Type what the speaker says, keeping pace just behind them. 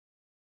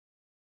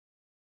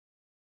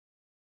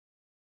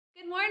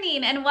Good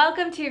morning and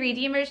welcome to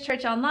Redeemers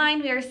Church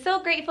Online. We are so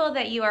grateful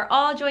that you are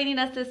all joining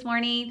us this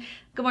morning.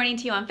 Good morning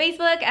to you on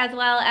Facebook as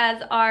well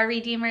as our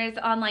Redeemers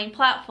online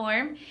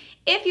platform.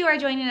 If you are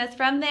joining us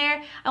from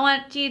there, I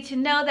want you to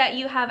know that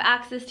you have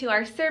access to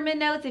our sermon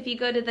notes. If you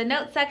go to the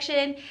notes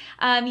section,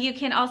 you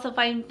can also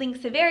find links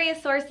to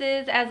various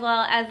sources as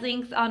well as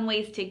links on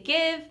ways to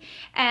give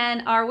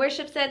and our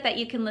worship set that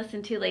you can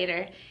listen to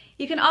later.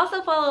 You can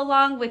also follow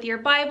along with your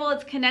Bible.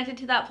 It's connected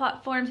to that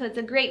platform, so it's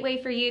a great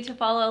way for you to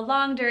follow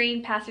along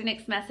during Pastor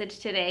Nick's message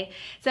today.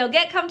 So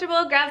get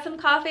comfortable, grab some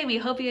coffee, and we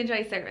hope you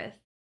enjoy service.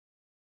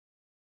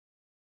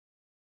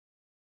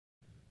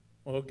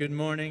 Well, good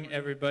morning,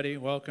 everybody.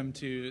 Welcome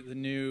to the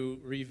new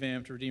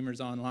revamped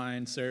Redeemers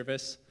Online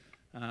service.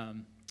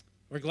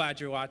 We're glad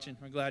you're watching.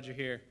 We're glad you're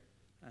here.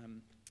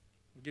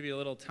 We'll give you a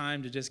little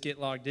time to just get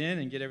logged in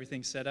and get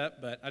everything set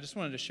up, but I just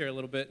wanted to share a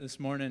little bit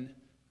this morning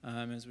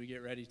as we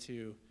get ready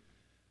to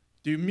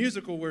do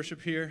musical worship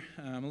here,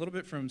 a little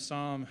bit from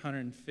Psalm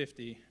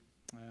 150,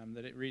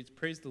 that it reads,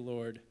 "Praise the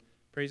Lord,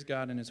 praise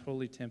God in his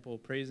holy temple,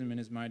 praise him in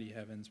his mighty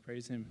heavens,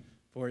 praise him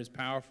for his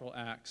powerful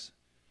acts,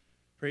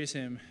 praise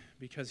him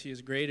because he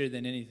is greater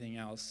than anything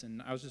else."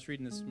 And I was just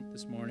reading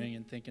this morning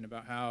and thinking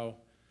about how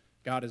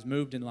God has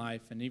moved in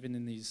life, and even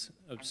in these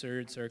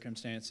absurd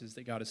circumstances,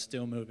 that God is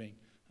still moving.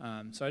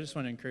 So I just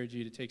want to encourage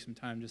you to take some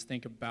time, just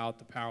think about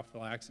the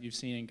powerful acts that you've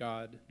seen in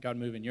God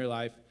move in your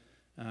life.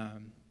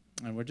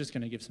 And we're just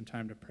going to give some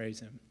time to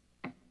praise him.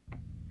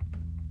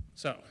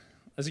 So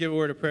let's give a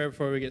word of prayer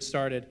before we get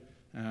started,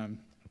 and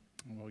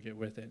we'll get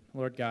with it.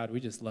 Lord God, we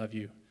just love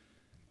you.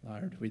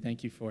 Lord, we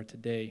thank you for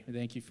today. We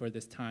thank you for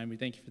this time. We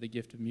thank you for the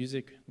gift of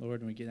music,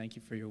 Lord, and we thank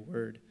you for your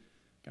word.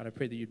 God, I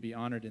pray that you'd be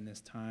honored in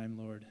this time,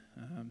 Lord,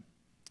 and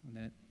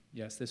that,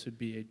 yes, this would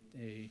be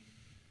a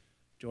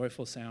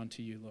joyful sound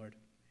to you, Lord.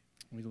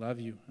 We love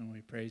you, and we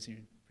praise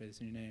you.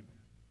 Praise in your name.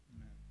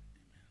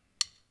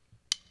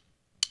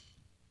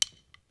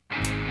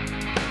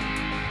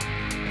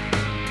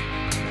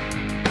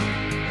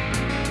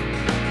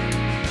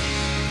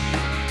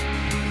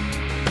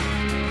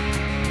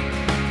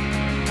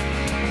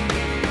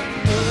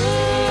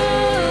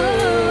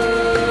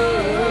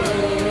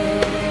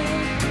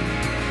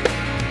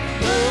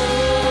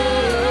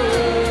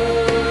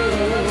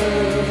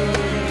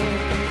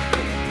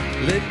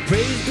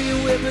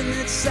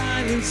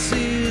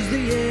 Silences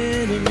the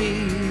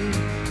enemy.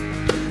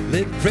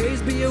 Let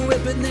praise be a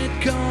weapon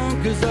that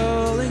conquers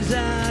all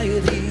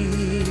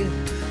anxiety.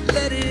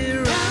 Let it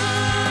rise.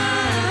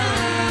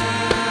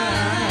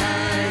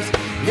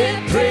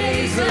 Let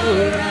praise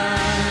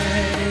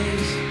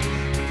arise.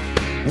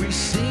 We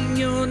sing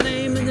your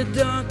name in the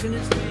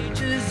darkness,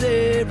 reaches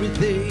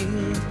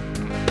everything.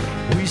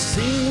 We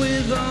sing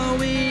with all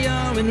we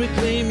are and we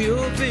claim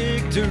your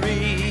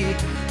victory.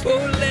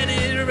 Oh, let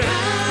it rise.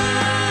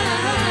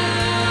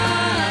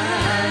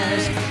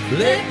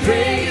 Let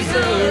praise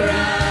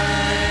arise.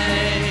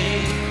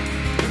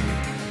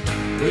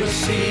 We'll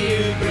see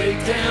you break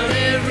down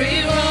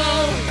every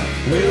wall.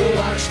 We'll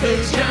watch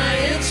those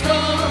giants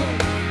fall.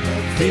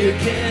 Fear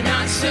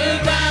cannot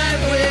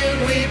survive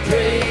when we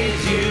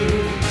praise you.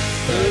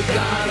 The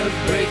God of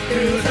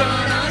breakthroughs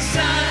on our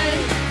side.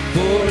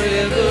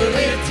 Forever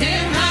lift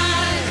him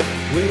high.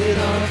 With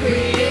all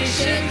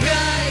creation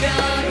cry,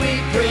 God, we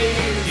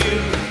praise you.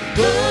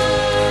 Oh,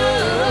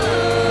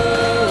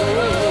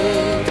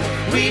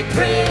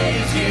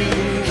 praise you.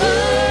 Oh,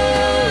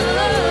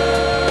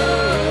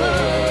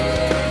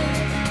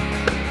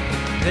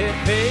 let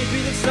faith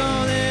be the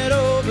song that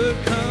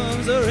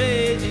overcomes a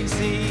raging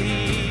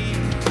sea.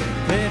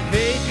 Let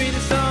faith be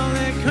the song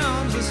that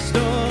calms the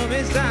storm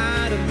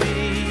inside of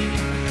me.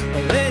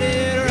 Oh, let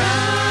it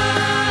rise.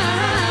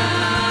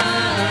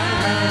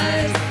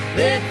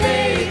 Let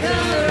faith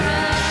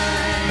arise.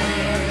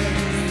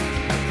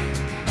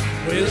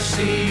 We'll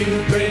see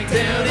you break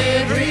down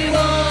every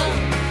wall.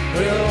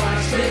 We'll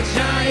watch the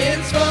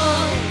giants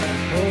fall.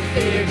 Oh,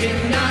 fear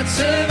cannot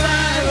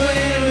survive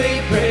when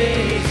we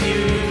praise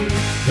you.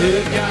 The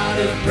God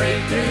of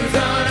breakthroughs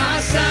on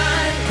our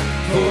side.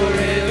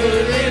 Forever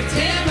lift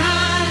him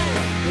high.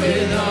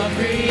 With all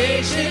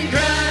creation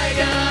cry,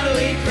 God,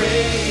 we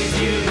praise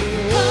you.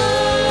 Oh,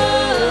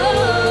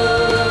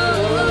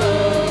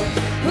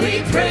 we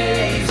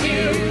praise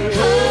you.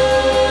 Oh,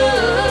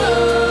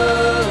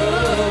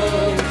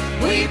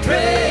 we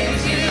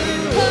praise you.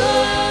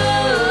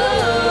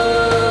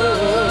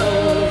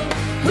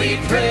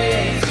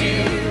 Praise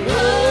you,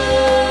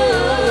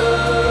 oh,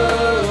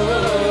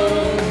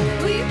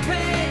 we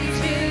praise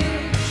you.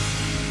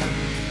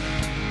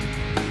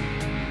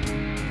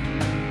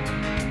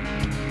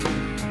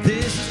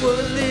 This is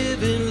what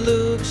living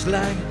looks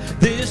like.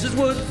 This is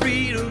what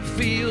freedom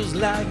feels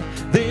like.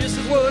 This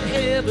is what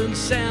heaven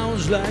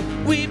sounds like.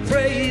 We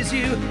praise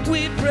you,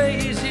 we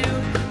praise you.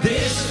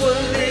 This is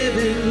what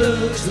living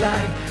looks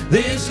like.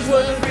 This is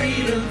what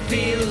freedom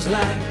feels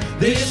like.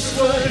 This is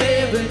what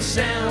heaven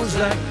sounds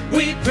like.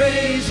 We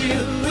praise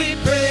you, we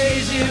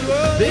praise you.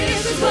 Oh,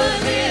 this is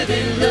what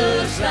living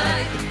looks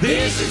like.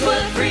 This is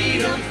what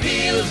freedom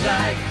feels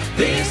like.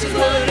 This is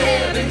what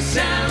heaven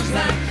sounds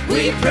like.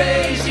 We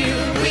praise you,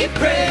 we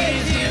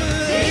praise you.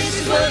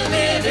 This is what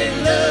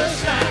living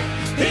looks like.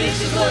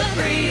 This is what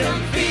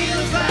freedom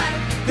feels like.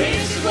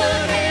 This is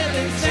what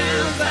heaven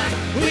sounds like.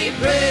 We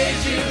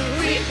praise you,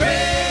 we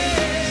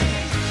praise.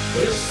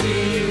 We'll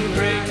see you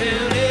break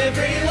down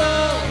every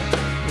wall.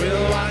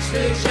 We'll watch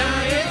the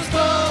giants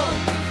fall.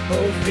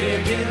 Oh, fear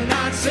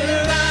cannot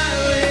survive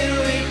when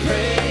we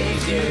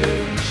praise you.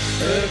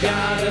 The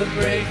God of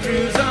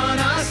breakthroughs on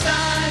our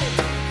side.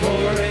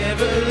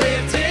 Forever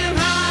lift him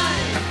high.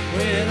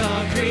 With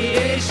all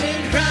creation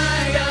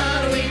cry,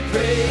 God, we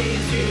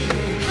praise you.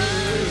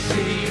 We'll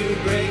see you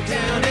break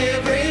down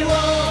every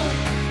wall.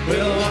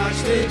 We'll watch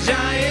the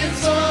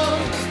giants fall.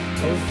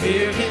 Oh,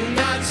 fear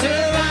cannot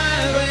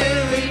survive when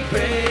we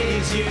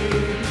praise you.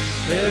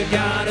 The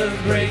God of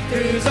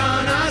breakthroughs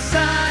on our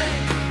side.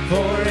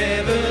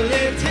 Forever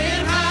lift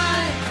him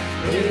high.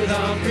 With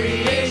all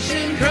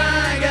creation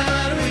cry,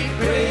 God, we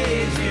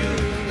praise you.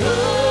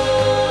 Oh,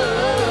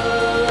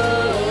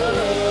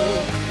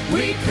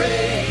 we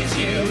praise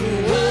you.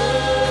 Oh,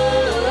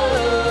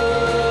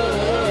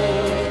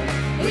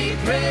 we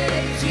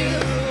praise you.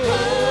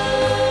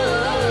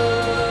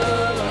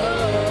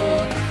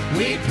 Oh,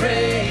 we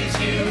praise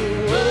you.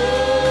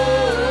 Oh,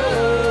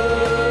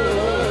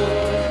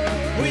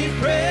 we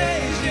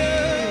praise you.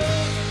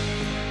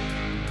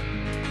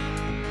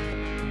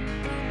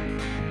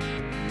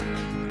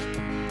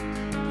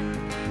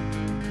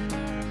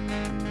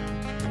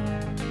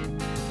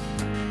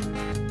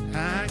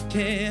 I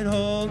can't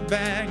hold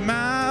back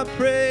my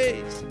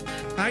praise.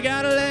 I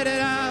gotta let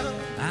it out.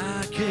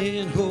 I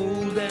can't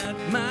hold out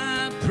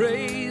my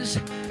praise.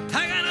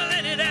 I gotta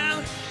let it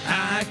out.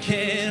 I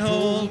can't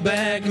hold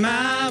back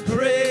my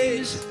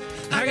praise.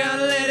 I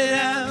gotta let it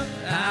out.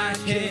 I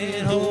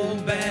can't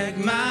hold back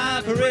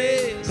my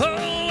praise.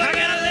 Oh, I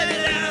gotta let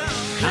it out.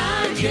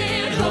 I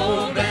can't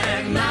hold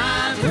back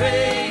my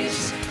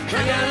praise.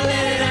 I gotta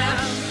let it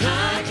out.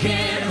 I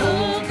can't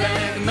hold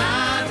back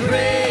my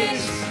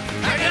praise.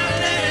 I gotta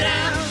let it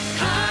out.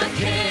 I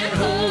can't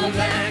hold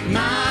back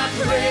my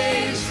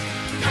praise.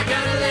 I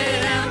gotta let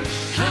it out.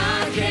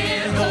 I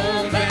can't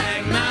hold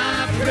back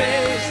my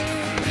praise.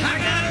 I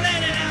gotta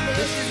let it out.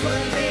 This is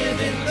what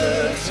living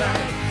looks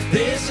like.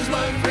 This is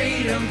what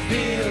freedom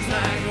feels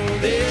like. Oh,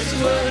 this is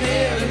what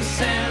heaven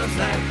sounds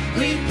like.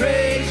 We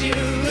praise you,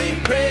 we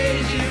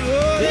praise you.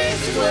 Oh, this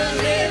is what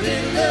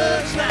living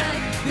looks like.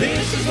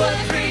 This is what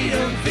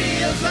freedom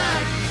feels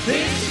like.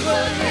 This is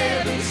what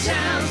heaven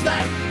sounds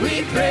like.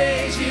 We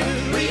praise you,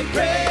 we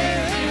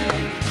praise you.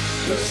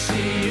 We'll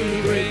see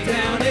you break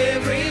down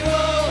every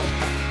wall.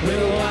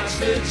 We'll watch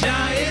the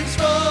giants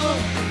fall.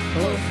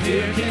 Oh,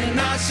 fear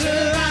cannot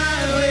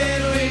survive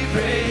when we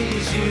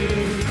praise you.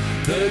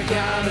 The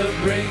God of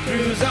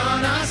breakthroughs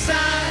on our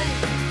side.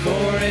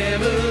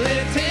 Forever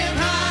lift him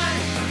high.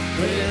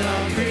 With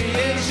all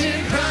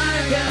creation cry,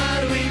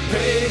 God, we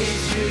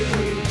praise you.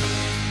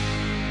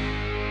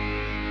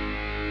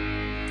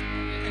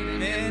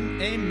 Amen.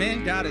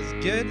 Amen. God is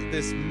good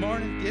this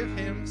morning. Give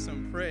him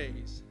some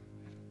praise.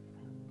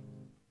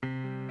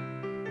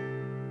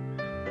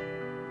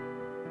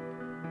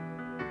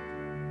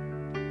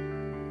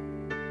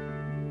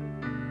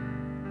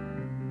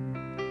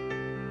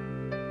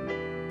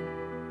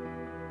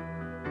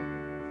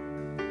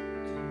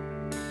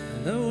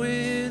 The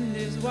wind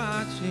is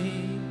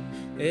watching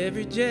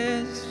every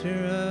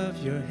gesture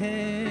of your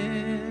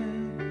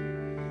hand.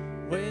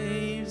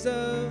 Waves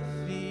of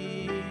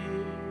fear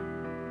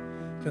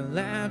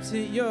collapse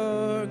at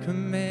your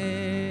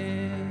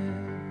command.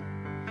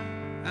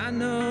 I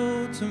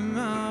know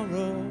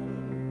tomorrow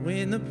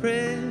when the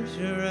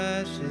pressure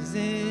rushes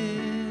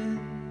in,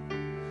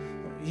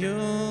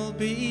 you'll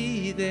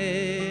be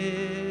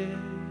there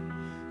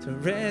to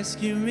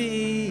rescue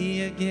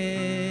me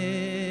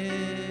again.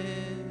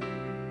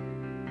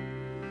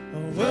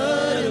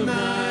 What a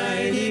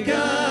mighty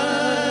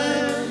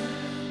God,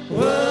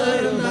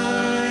 what a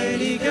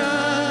mighty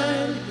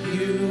God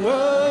you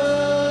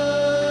are.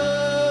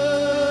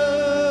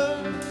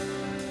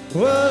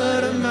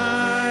 What a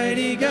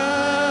mighty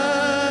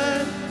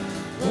God,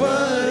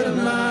 what a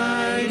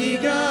mighty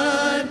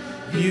God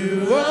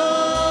you are.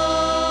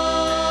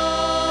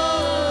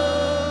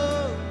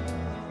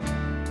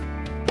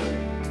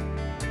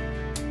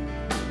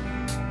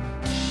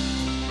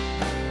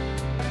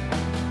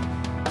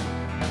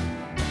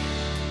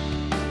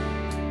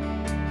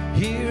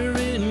 Here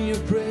in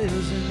your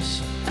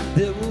presence,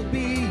 there will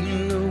be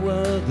no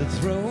other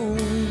throne.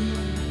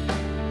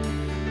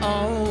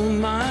 All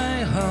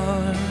my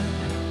heart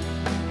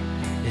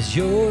is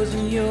yours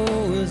and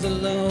yours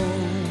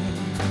alone.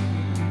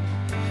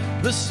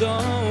 The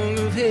song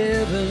of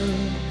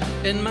heaven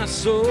and my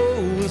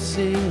soul will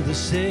sing the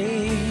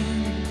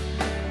same.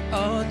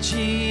 Oh,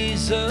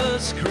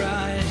 Jesus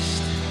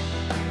Christ,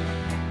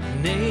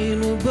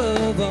 name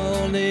above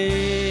all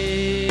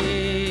names.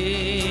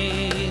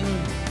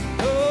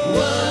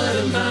 What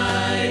a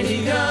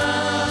mighty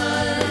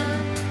God,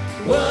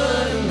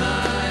 what a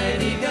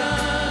mighty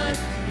God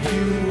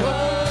you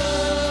are.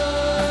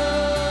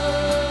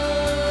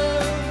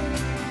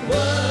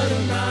 What a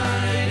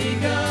mighty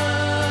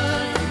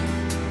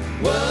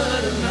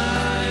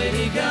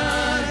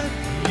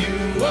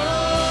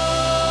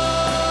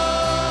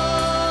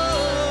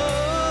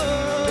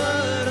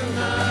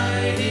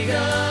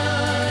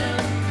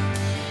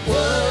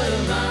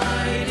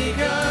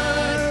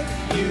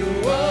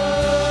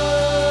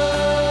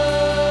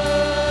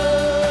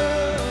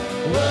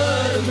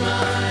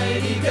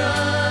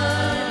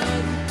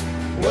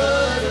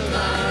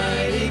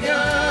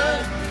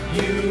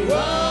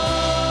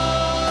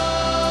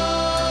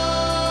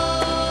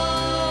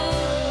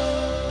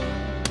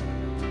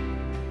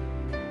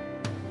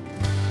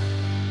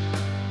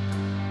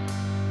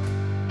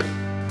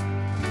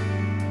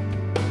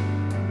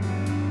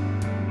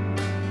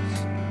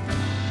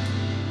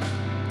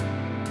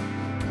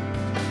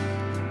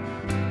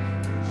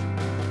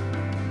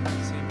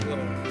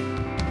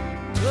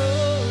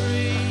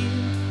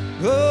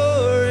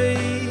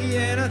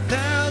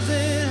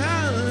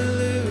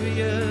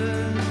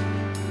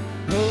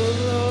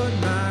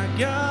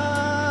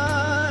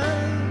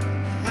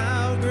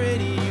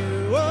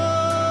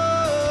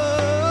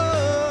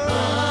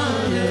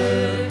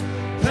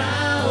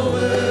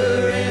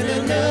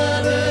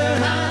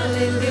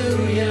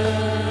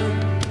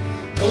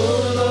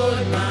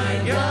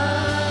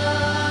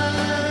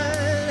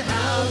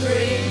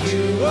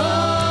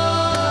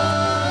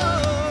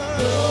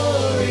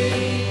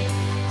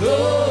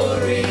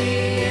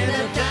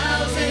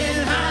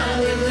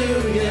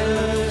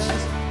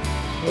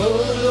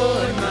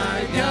Lord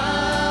my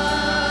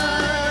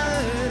God,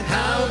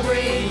 how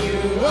great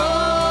you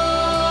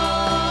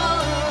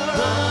are.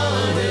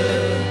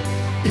 Honor,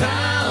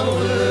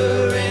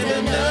 power, and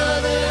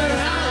another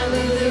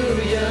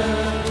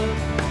hallelujah.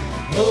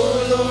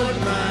 Oh Lord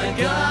my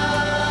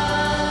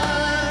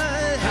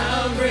God,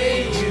 how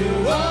great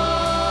you are.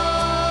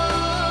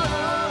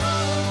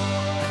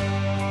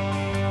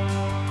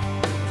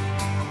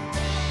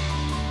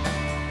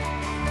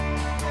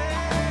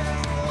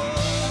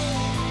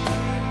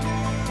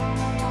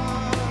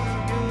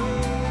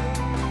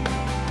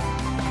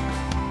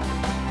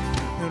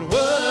 And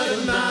what a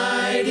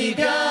mighty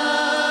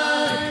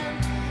God,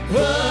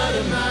 what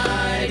a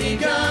mighty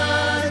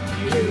God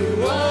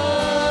you are.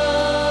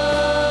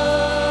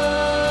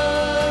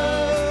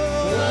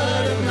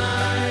 What a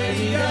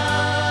mighty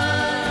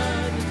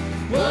God,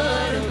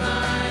 what a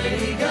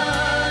mighty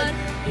God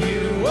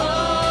you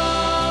are.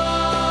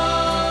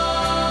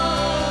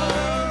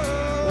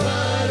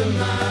 What a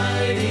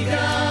mighty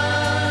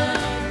God,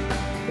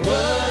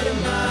 what a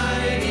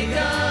mighty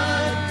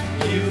God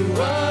you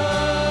are.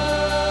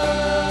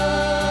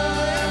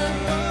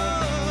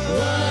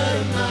 What a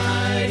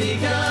mighty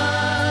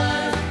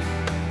God,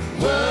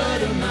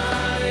 what a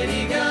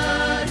mighty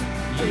God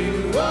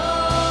you are.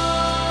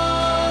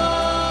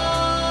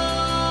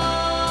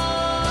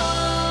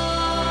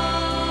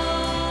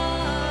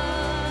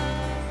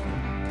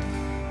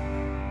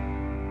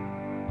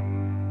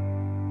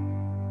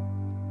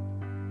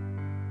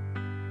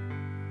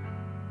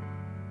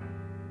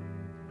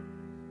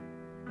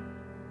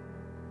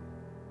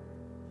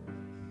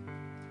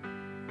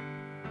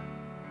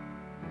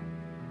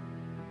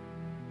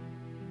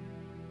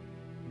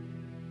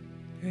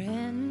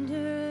 Grand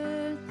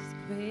earth's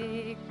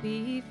quake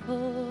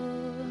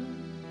before,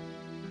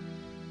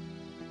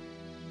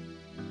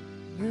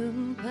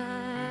 moved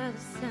by the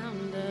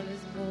sound of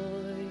his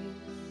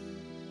voice,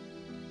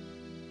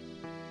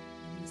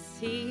 and the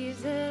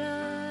seas that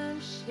are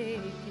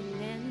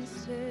shaken and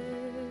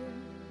stirred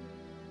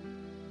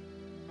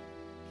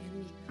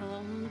can be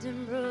calmed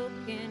and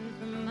broken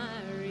from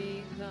my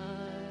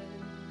regard.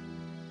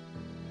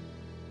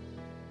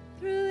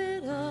 Through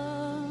it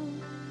all,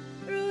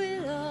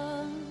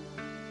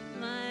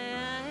 my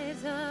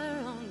eyes are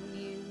on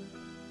you.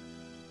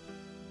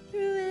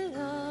 Through it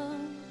all,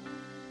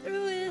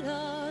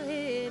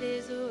 it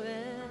is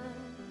well.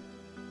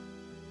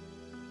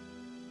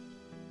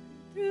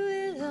 Through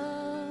it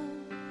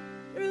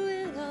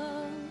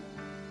all,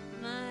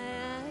 my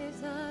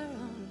eyes are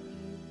on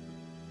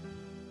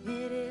you.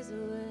 It is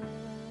well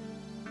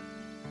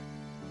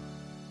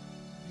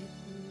with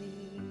me.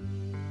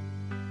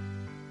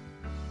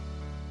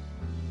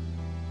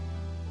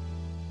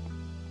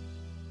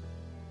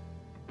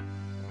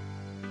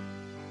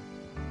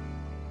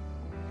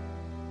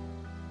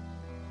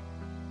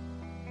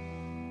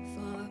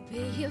 Far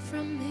be it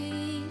from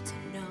me to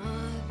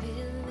not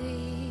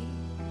believe,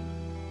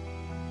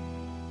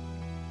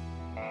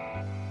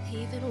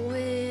 even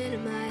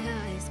when my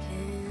eyes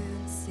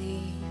can't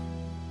see.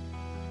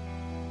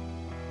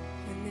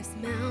 And this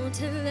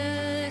mountain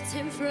that's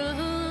in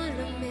front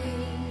of me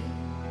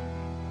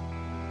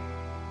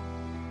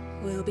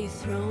will be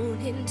thrown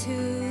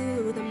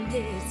into the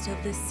midst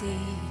of the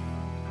sea.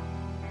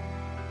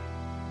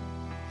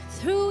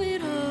 Through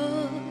it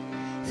all,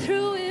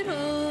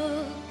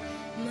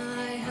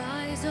 my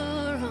eyes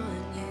are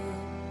on you.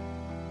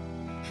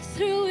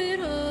 Through it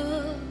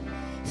all,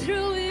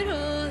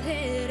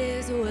 it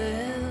is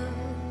well.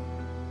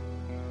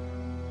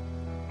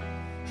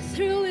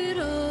 Through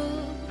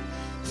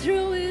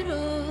it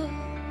all,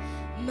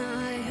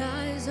 my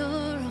eyes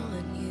are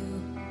on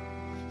you,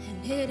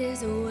 and it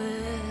is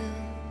well.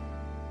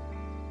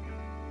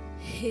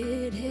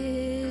 It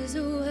is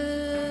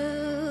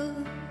well.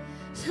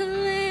 So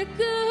let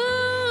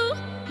go,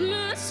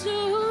 my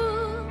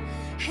soul,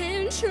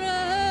 and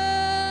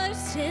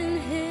trust in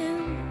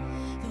Him.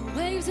 The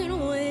waves and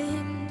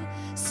wind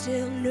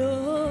still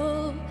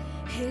know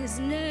His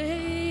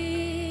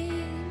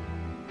name.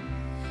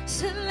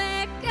 So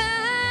let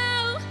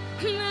go,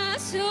 my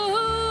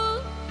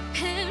soul,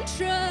 and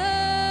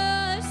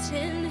trust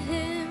in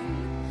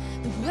Him.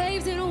 The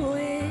waves and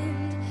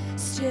wind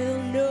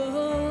still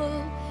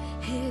know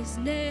His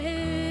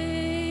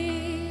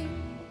name.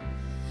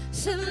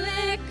 So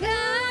let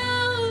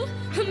go,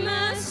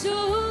 my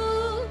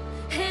soul,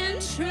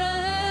 and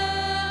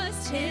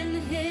trust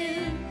in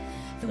Him.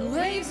 The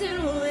waves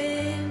and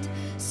wind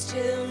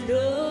still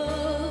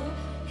know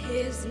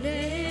His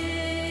name.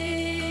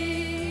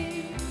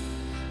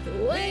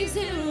 The waves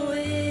and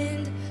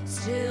wind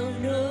still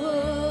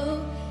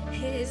know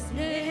His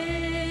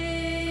name.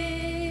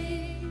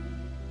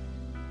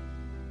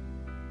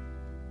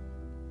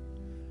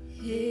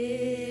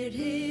 It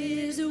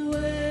is well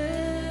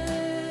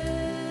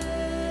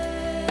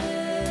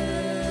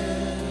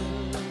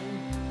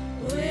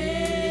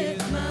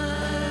with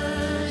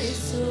my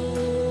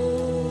soul.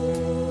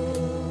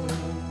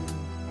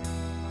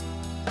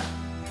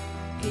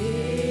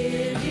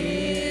 It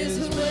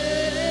is well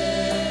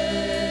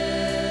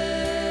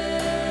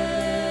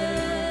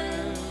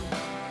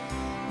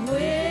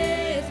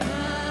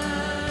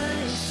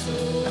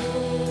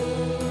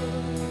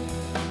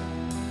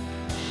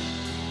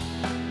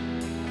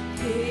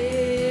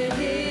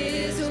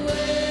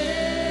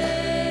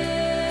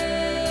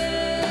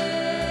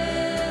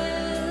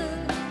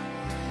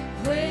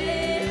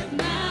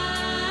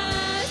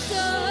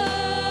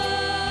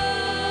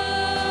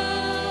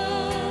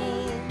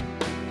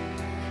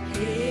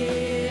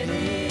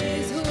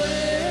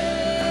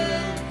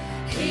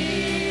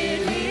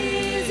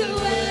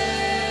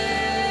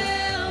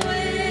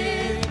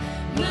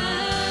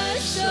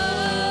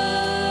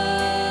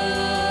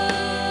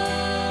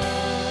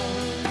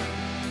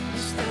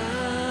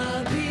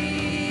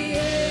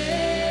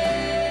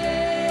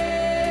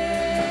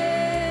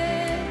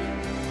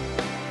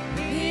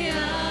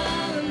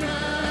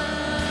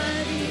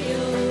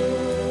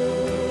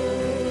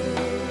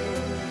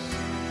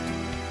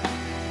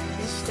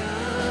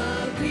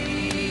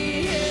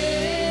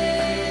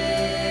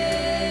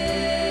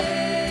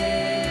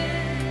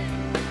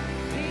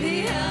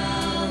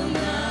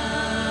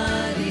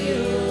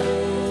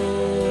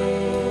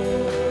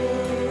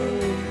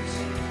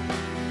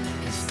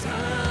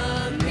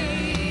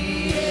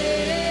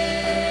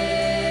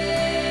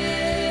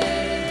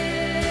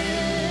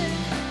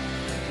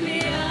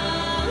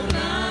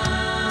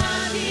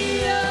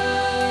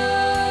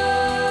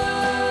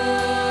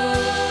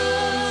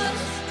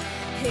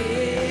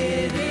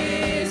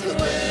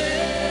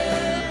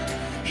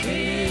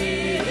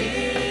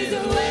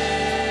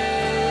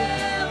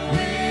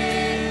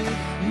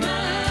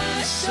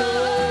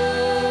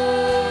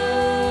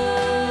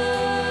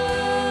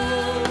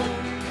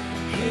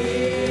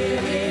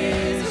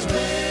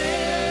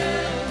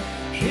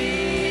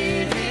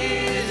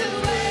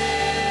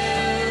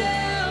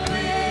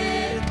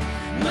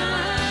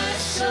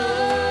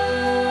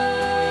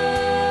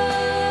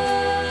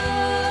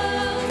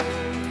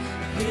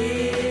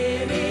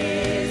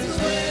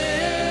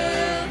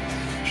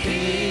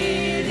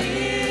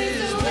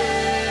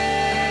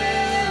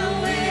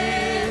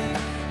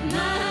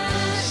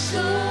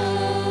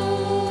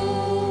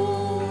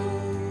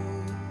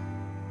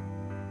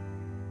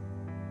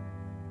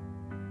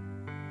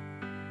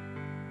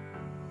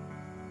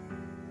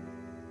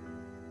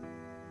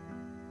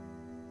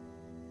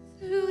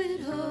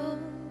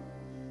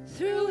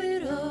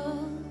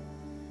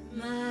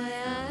My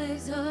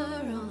eyes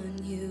are on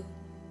you.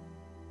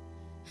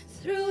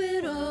 Through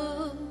it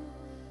all,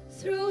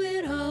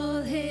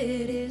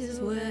 it is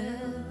well.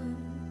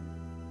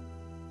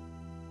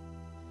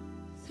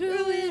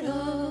 Through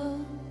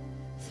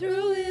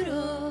it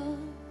all,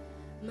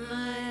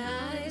 my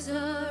eyes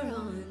are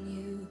on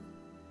you,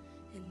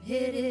 and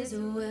it is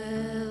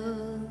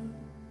well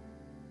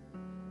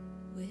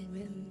with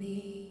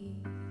me.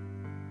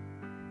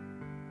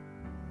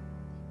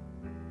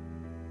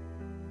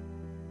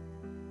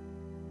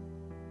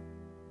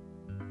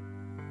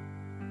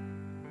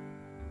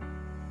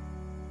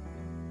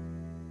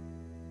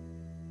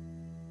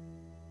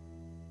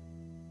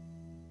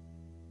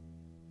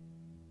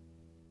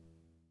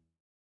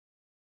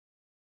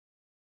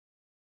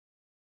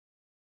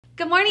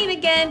 Good morning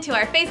again to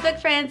our Facebook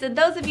friends and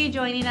those of you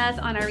joining us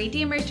on our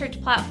Redeemers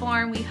Church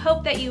platform. We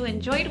hope that you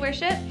enjoyed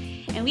worship,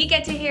 and we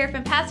get to hear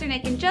from Pastor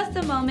Nick in just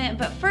a moment.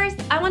 But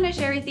first, I want to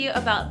share with you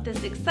about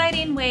this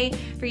exciting way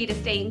for you to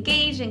stay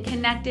engaged and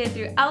connected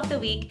throughout the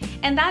week,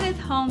 and that is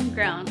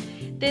Homegrown.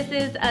 This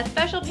is a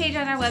special page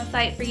on our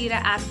website for you to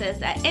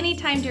access at any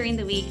time during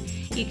the week.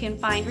 You can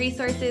find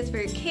resources for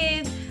your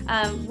kids,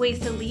 ways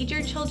to lead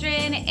your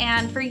children,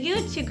 and for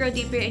you to grow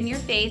deeper in your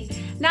faith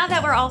now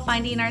that we're all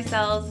finding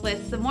ourselves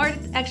with some more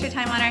extra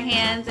time on our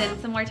hands and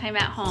some more time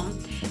at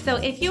home. So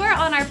if you are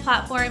on our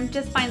platform,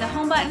 just find the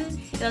home button.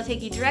 It'll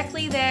take you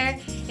directly there.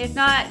 If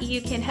not,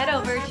 you can head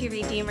over to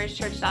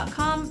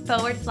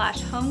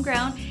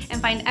redeemerschurch.com/homegrown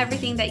and find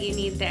everything that you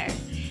need there.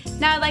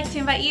 Now I'd like to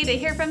invite you to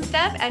hear from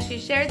Steph as she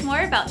shares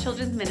more about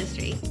children's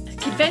ministry.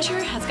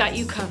 Kidventure has got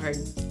you covered.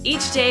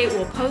 Each day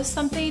we'll post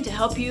something to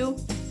help you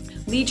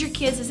lead your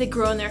kids as they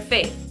grow in their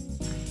faith.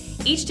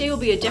 Each day will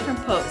be a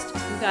different post.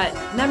 We've got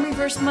Memory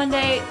Verse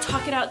Monday,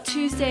 Talk It Out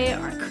Tuesday,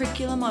 our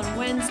curriculum on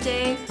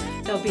Wednesday.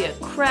 There'll be a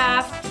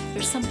craft.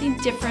 There's something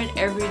different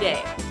every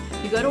day.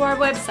 If you go to our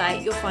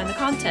website, you'll find the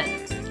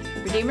content.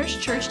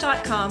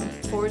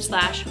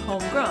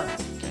 redeemerschurch.com/homegrown.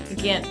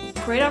 Again,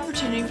 great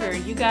opportunity for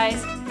you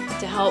guys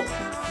to help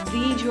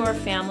lead your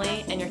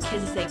family and your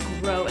kids as they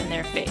grow in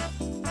their faith.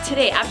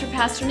 Today, after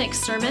Pastor Nick's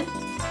sermon,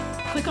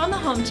 click on the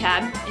Home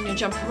tab and you'll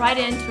jump right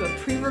into a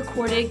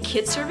pre-recorded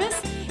kids service,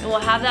 and we'll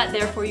have that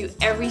there for you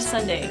every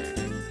Sunday.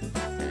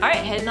 All right,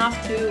 heading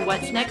off to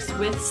what's next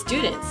with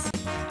students.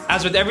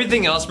 As with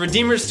everything else,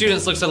 Redeemer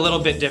Students looks a little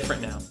bit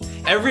different now.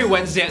 Every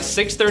Wednesday at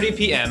 6:30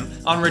 p.m.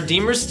 on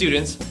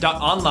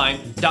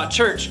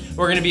redeemerstudents.online.church,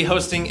 we're going to be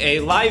hosting a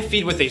live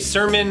feed with a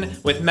sermon,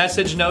 with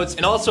message notes,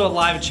 and also a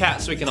live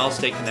chat so we can all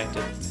stay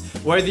connected.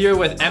 Whether you're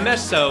with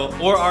MSO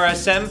or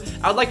RSM,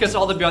 I'd like us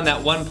all to be on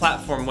that one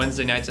platform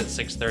Wednesday nights at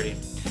 6:30.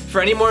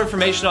 For any more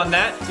information on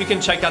that, you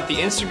can check out the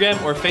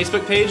Instagram or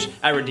Facebook page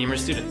at Redeemer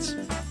Students.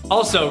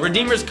 Also,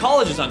 Redeemer's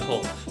College is on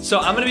hold, so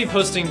I'm going to be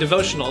posting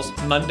devotionals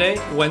Monday,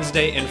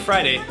 Wednesday, and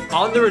Friday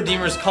on the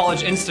Redeemer's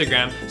College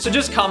Instagram, so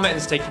just comment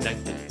and stay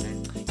connected.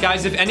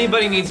 Guys, if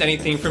anybody needs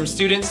anything from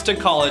students to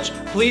college,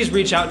 please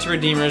reach out to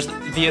Redeemers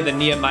via the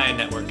Nehemiah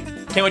Network.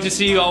 Can't wait to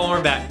see you all when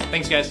we're back.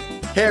 Thanks, guys.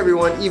 Hey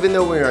everyone, even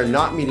though we are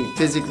not meeting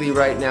physically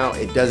right now,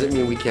 it doesn't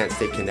mean we can't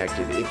stay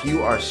connected. If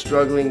you are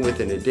struggling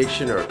with an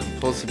addiction or a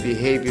compulsive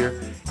behavior,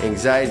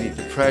 anxiety,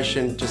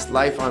 depression, just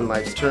life on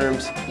life's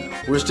terms,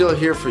 we're still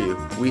here for you.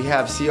 We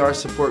have CR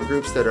support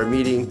groups that are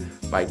meeting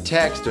by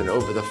text and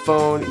over the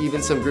phone,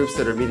 even some groups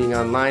that are meeting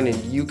online,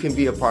 and you can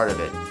be a part of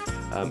it.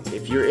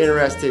 If you're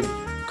interested,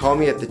 call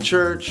me at the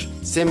church,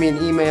 send me an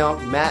email,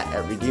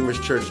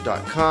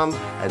 matt@redeemerschurch.com.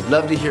 I'd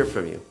love to hear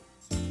from you.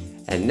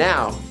 And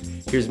now,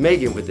 here's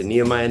Megan with the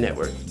Nehemiah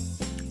Network.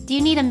 Do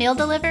you need a meal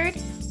delivered,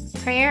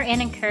 prayer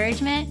and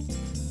encouragement,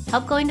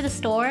 help going to the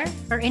store,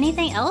 or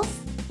anything else?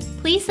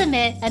 Please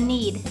submit a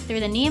need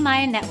through the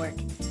Nehemiah Network.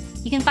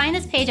 You can find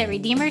this page at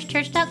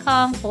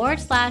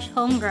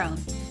redeemerschurch.com/homegrown.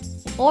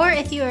 Or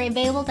if you are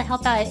available to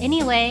help out in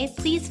any way,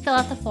 please fill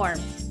out the form.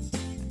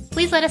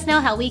 Please let us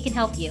know how we can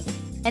help you.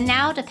 And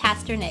now to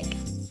Pastor Nick.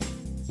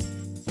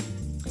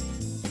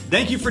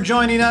 Thank you for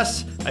joining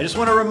us. I just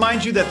want to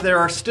remind you that there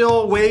are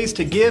still ways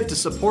to give to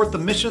support the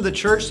mission of the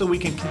church so we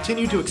can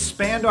continue to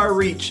expand our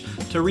reach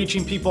to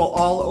reaching people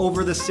all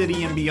over the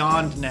city and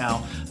beyond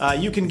now.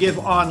 You can give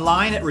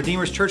online at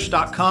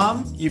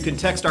redeemerschurch.com. You can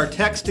text our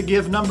text to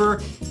give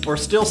number or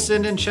still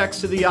send in checks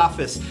to the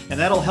office, and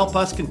that'll help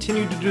us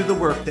continue to do the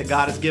work that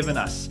God has given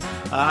us.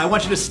 I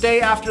want you to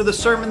stay after the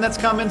sermon that's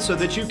coming so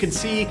that you can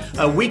see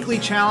a weekly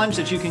challenge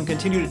that you can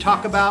continue to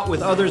talk about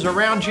with others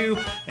around you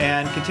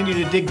and continue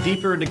to dig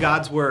deeper into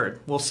God's Word.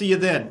 We'll see you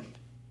then.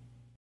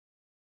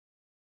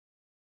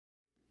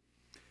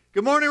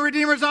 Good morning,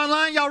 Redeemers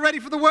Online. Y'all ready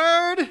for the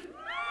Word?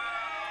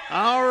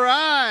 All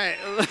right,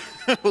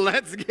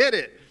 let's get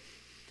it.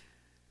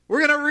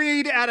 We're going to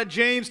read out of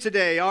James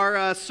today.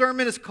 Our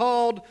sermon is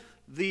called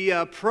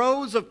The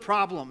Pros of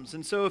Problems.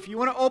 And so if you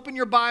want to open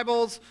your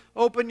Bibles,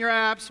 open your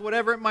apps,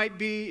 whatever it might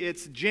be,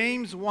 it's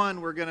James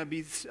 1 we're going to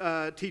be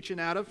teaching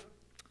out of.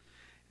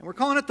 And we're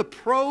calling it The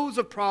Pros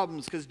of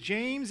Problems because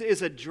James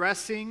is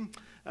addressing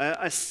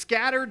a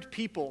scattered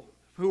people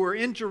who were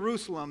in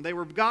Jerusalem. They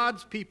were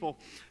God's people,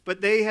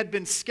 but they had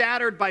been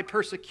scattered by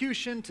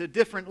persecution to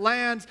different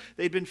lands.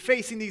 They'd been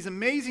facing these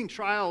amazing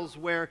trials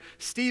where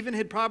Stephen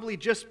had probably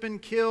just been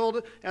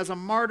killed as a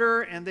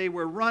martyr, and they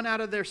were run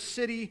out of their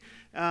city,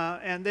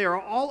 and they are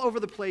all over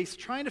the place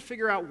trying to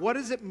figure out what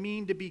does it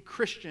mean to be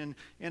Christian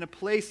in a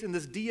place in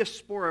this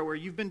diaspora where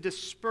you've been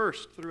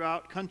dispersed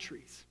throughout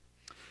countries.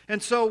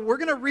 And so we're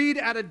going to read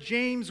out of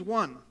James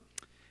 1.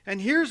 And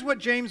here's what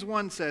James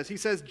 1 says. He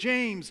says,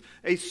 James,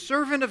 a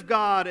servant of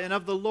God and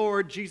of the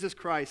Lord Jesus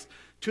Christ,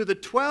 to the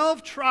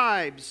 12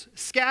 tribes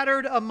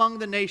scattered among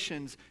the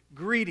nations,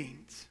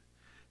 greetings.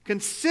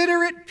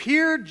 Consider it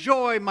pure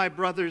joy, my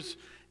brothers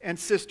and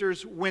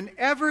sisters,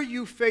 whenever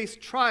you face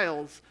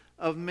trials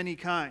of many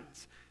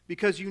kinds,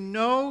 because you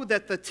know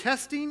that the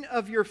testing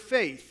of your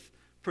faith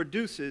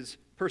produces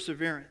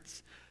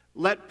perseverance.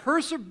 Let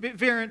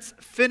perseverance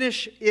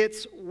finish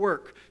its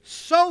work,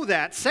 so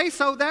that, say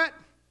so that,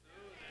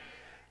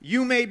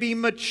 you may be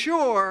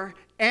mature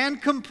and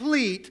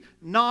complete,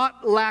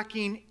 not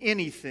lacking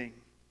anything.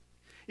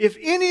 If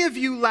any of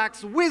you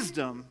lacks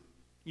wisdom,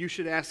 you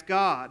should ask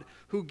God,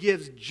 who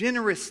gives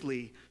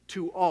generously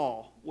to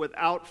all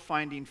without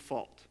finding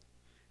fault,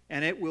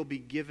 and it will be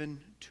given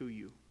to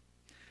you.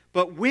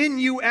 But when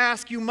you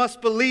ask, you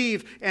must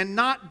believe and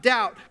not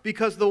doubt,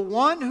 because the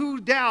one who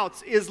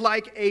doubts is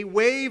like a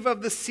wave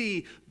of the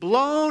sea,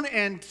 blown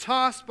and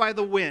tossed by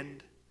the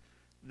wind.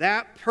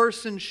 That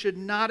person should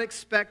not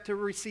expect to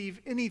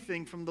receive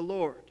anything from the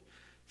Lord.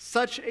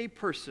 Such a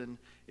person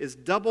is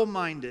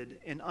double-minded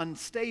and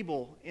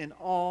unstable in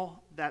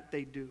all that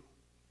they do.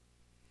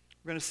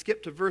 We're going to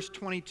skip to verse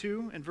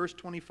 22 and verse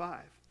 25.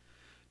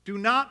 Do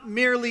not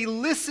merely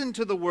listen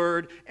to the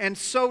word and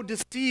so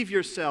deceive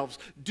yourselves.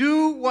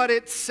 Do what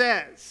it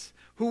says.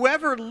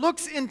 Whoever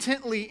looks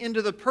intently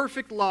into the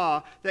perfect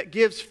law that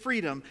gives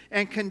freedom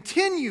and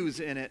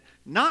continues in it,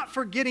 not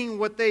forgetting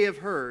what they have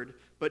heard,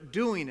 but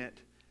doing it,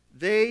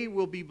 they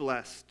will be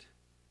blessed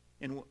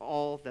in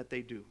all that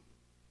they do.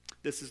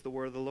 This is the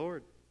word of the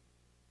Lord.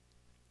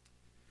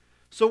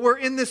 So we're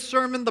in this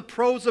sermon, the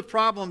pros of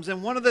problems,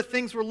 and one of the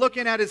things we're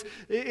looking at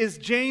is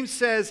James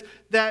says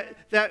that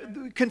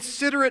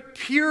consider it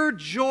pure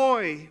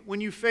joy when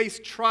you face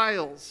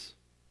trials.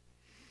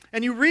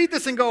 And you read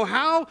this and go,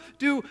 how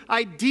do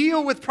I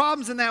deal with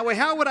problems in that way?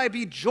 How would I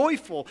be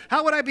joyful?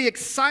 How would I be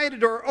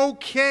excited or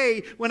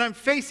okay when I'm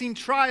facing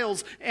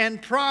trials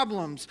and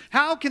problems?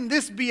 How can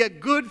this be a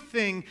good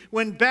thing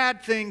when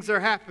bad things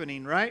are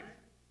happening, right?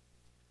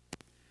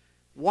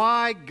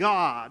 Why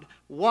God?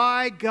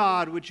 Why,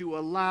 God, would you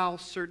allow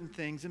certain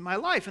things in my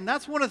life? And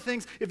that's one of the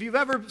things, if you've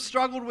ever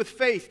struggled with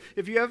faith,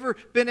 if you've ever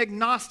been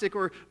agnostic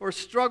or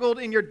struggled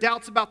in your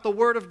doubts about the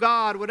Word of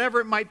God,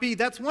 whatever it might be,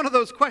 that's one of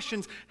those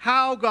questions.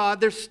 How,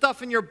 God? There's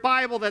stuff in your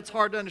Bible that's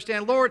hard to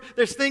understand. Lord,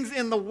 there's things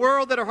in the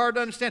world that are hard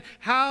to understand.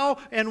 How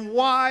and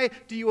why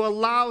do you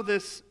allow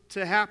this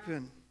to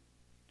happen?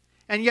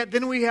 And yet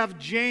then we have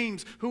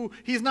James, who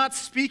he's not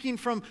speaking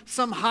from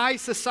some high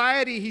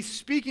society. He's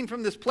speaking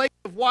from this place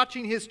of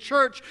watching his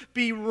church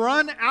be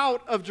run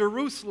out of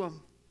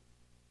Jerusalem.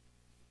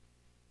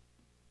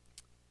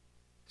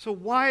 So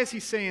why is he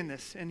saying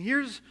this? And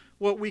here's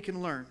what we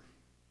can learn.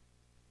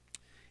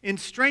 In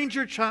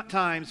stranger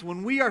times,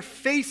 when we are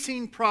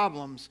facing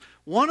problems,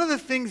 one of the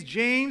things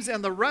James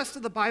and the rest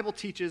of the Bible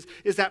teaches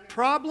is that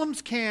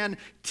problems can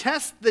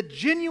test the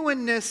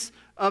genuineness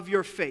of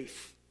your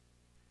faith.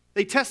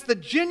 They test the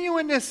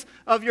genuineness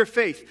of your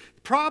faith.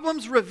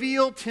 Problems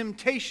reveal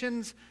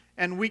temptations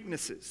and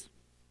weaknesses.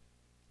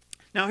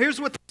 Now,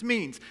 here's what this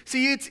means.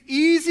 See, it's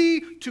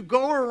easy to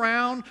go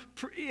around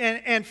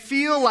and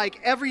feel like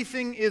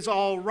everything is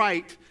all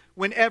right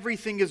when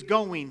everything is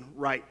going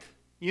right.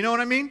 You know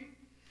what I mean?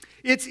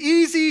 It's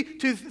easy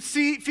to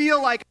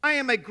feel like I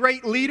am a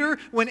great leader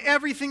when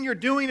everything you're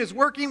doing is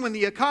working, when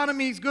the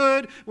economy's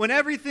good, when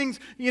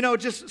everything's,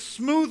 just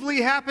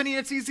smoothly happening.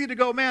 It's easy to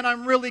go, man,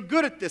 I'm really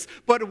good at this.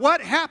 But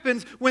what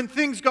happens when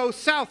things go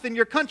south in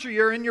your country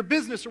or in your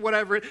business or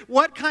whatever?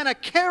 What kind of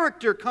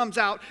character comes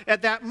out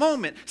at that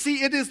moment?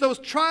 See, it is those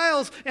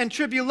trials and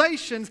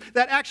tribulations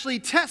that actually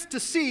test to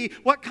see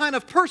what kind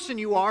of person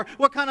you are,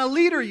 what kind of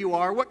leader you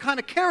are, what kind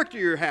of character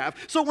you have.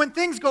 So when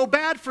things go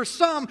bad for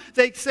some,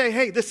 they say,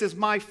 hey, this is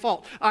my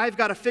fault. I've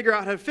got to figure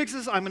out how to fix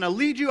this. I'm going to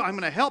lead you. I'm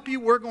going to help you.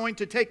 We're going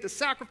to take the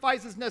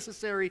sacrifices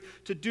necessary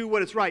to do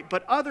what is right.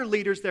 But other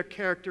leaders, their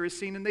character is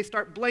seen, and they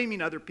start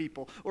blaming other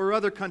people or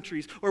other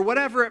countries or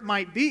whatever it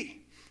might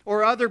be,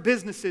 or other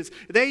businesses.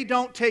 They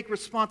don't take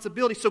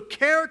responsibility. So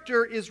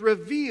character is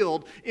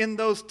revealed in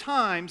those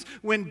times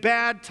when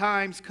bad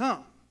times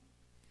come.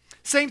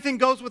 Same thing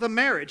goes with a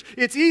marriage.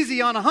 It's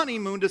easy on a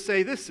honeymoon to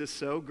say, this is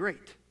so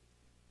great,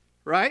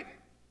 right?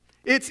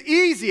 It's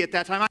easy at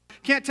that time. I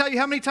can't tell you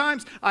how many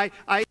times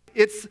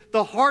it's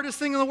the hardest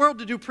thing in the world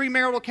to do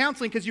premarital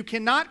counseling because you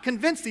cannot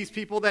convince these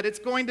people that it's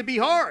going to be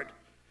hard.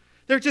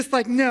 They're just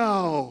like,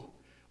 no,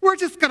 we're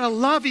just going to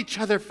love each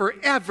other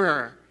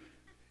forever.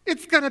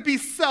 It's going to be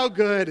so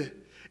good.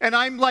 And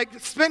I'm like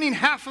spending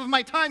half of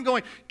my time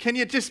going, can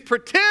you just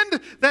pretend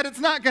that it's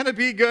not going to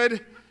be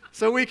good?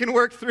 so we can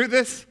work through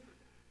this.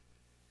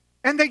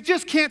 And they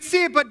just can't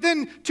see it, but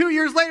then 2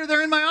 years later,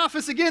 they're in my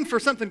office again for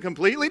something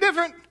completely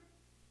different.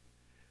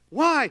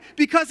 Why?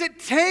 Because it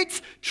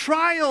takes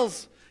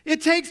trials.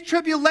 It takes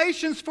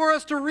tribulations for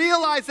us to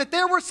realize that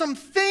there were some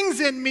things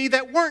in me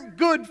that weren't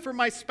good for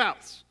my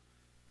spouse.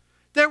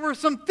 There were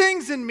some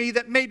things in me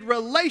that made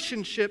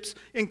relationships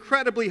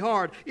incredibly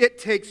hard. It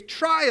takes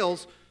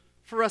trials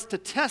for us to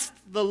test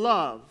the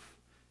love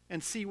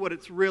and see what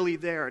it's really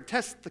there, and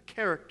test the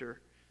character.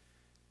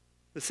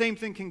 The same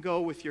thing can go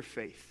with your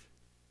faith.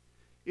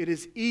 It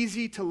is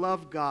easy to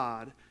love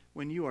God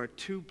when you are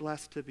too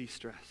blessed to be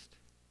stressed.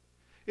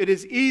 It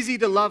is easy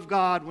to love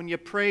God when you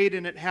prayed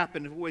and it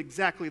happened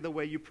exactly the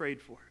way you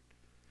prayed for it.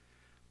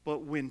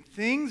 But when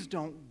things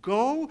don't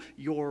go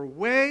your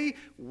way,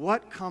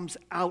 what comes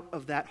out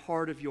of that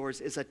heart of yours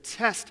is a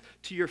test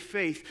to your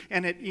faith.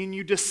 And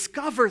you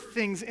discover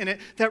things in it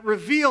that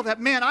reveal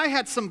that, man, I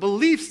had some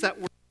beliefs that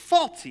were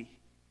faulty.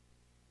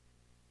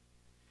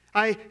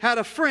 I had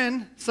a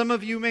friend, some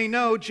of you may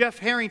know, Jeff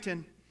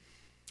Harrington,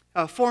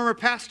 a former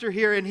pastor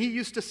here, and he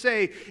used to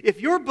say, if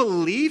your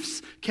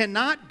beliefs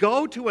cannot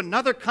go to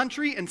another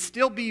country and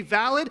still be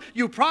valid,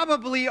 you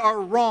probably are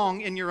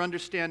wrong in your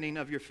understanding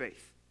of your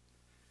faith.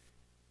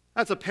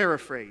 That's a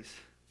paraphrase.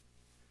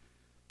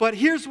 But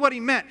here's what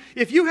he meant.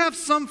 If you have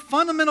some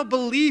fundamental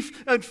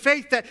belief and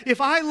faith that if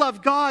I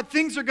love God,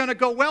 things are going to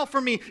go well for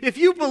me. If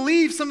you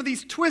believe some of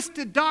these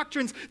twisted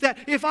doctrines that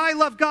if I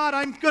love God,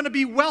 I'm going to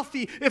be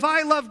wealthy. If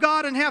I love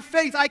God and have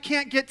faith, I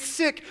can't get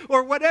sick,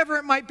 or whatever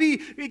it might be,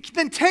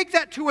 then take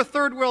that to a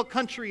third world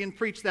country and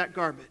preach that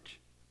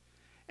garbage.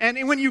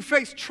 And when you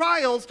face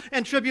trials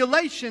and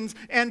tribulations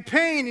and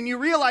pain and you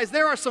realize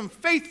there are some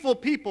faithful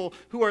people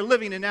who are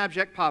living in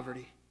abject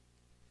poverty,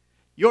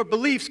 your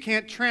beliefs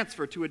can't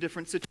transfer to a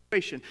different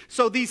situation.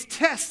 So these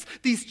tests,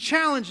 these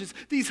challenges,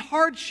 these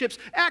hardships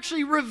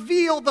actually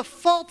reveal the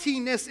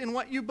faultiness in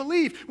what you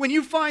believe. When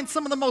you find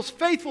some of the most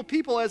faithful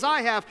people, as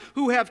I have,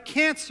 who have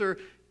cancer,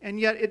 and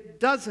yet it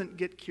doesn't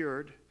get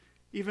cured,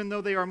 even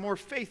though they are more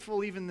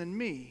faithful even than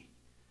me,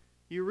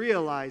 you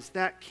realize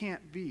that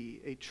can't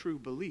be a true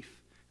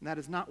belief. And that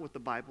is not what the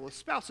Bible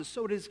espouses.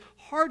 So it is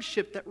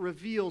hardship that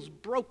reveals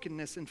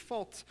brokenness and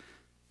faults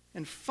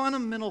and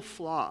fundamental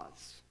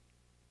flaws.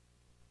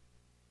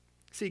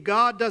 See,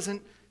 God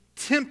doesn't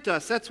tempt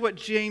us. That's what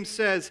James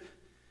says,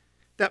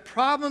 that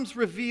problems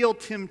reveal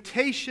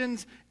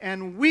temptations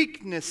and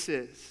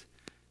weaknesses.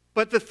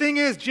 But the thing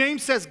is,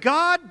 James says,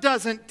 God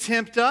doesn't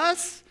tempt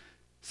us.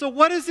 So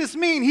what does this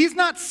mean? He's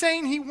not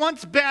saying he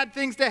wants bad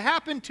things to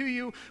happen to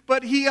you,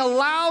 but he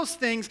allows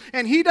things,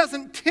 and he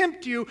doesn't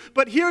tempt you.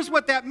 But here's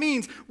what that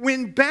means.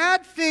 When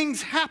bad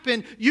things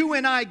happen, you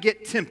and I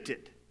get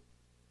tempted.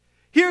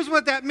 Here's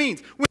what that means.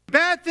 When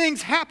bad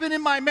things happen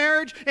in my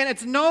marriage and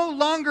it's no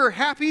longer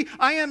happy,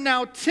 I am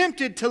now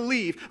tempted to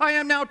leave. I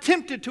am now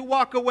tempted to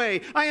walk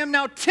away. I am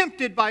now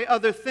tempted by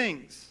other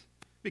things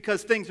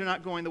because things are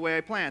not going the way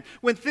I planned.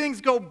 When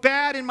things go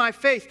bad in my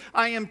faith,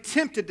 I am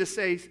tempted to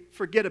say,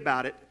 forget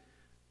about it.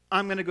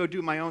 I'm going to go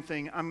do my own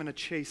thing. I'm going to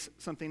chase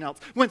something else.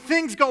 When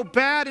things go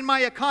bad in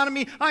my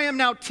economy, I am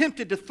now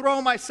tempted to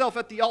throw myself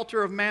at the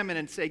altar of mammon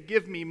and say,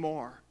 give me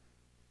more.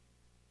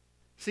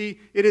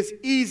 See, it is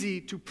easy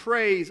to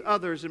praise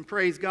others and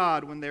praise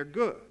God when they're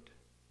good.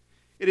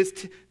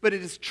 But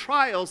it is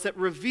trials that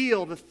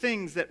reveal the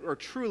things that are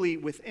truly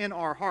within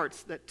our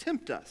hearts that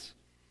tempt us.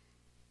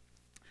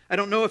 I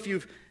don't know if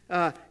you've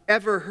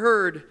ever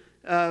heard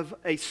of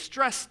a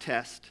stress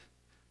test,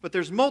 but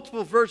there's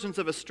multiple versions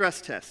of a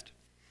stress test.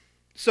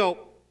 So,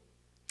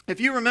 if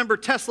you remember,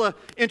 Tesla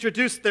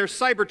introduced their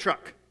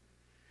Cybertruck,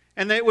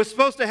 and it was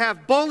supposed to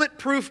have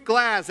bulletproof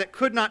glass that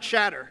could not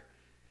shatter.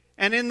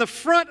 And in the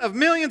front of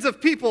millions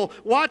of people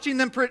watching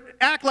them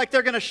act like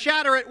they're going to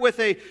shatter it with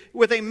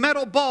a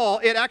metal ball,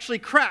 it actually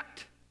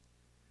cracked.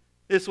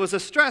 This was a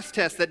stress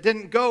test that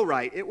didn't go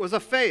right. It was a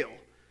fail.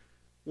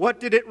 What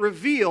did it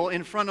reveal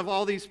in front of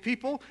all these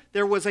people?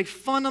 There was a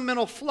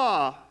fundamental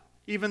flaw,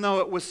 even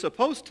though it was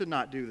supposed to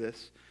not do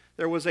this.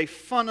 There was a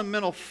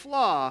fundamental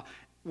flaw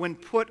when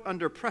put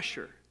under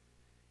pressure.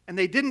 And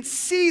they didn't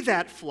see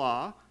that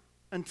flaw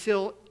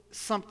until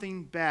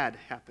something bad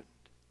happened.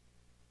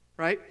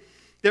 Right?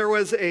 There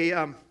was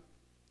a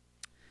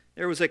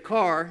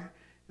car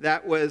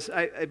that was,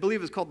 I believe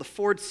it was called the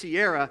Ford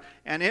Sierra,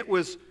 and it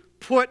was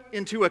put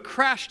into a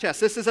crash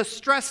test. This is a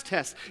stress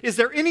test. Is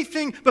there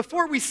anything,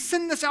 before we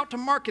send this out to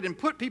market and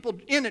put people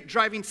in it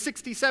driving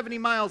 60, 70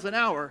 miles an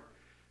hour,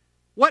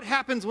 what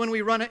happens when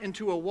we run it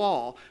into a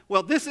wall?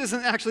 Well, this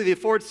isn't actually the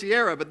Ford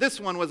Sierra, but this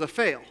one was a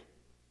fail.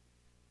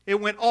 It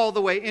went all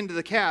the way into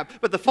the cab.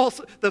 But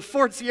the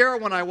Ford Sierra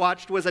one I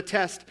watched was a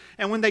test.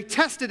 And when they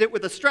tested it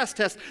with a stress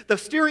test, the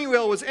steering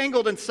wheel was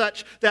angled in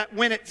such that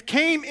when it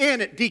came in,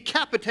 it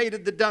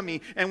decapitated the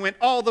dummy and went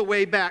all the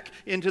way back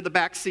into the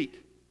back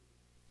seat.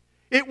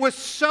 It was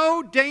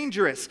so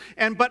dangerous,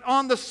 but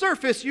on the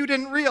surface, you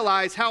didn't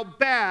realize how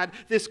bad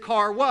this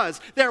car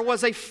was. There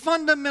was a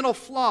fundamental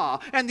flaw,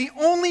 and the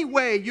only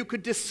way you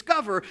could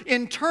discover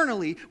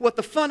internally what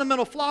the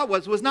fundamental flaw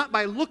was not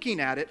by looking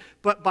at it,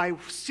 but by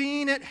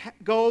seeing it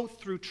go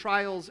through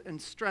trials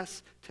and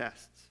stress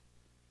tests.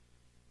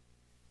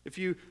 If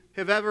you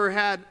have ever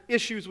had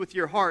issues with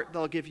your heart,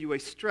 they'll give you a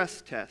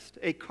stress test,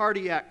 a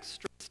cardiac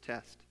stress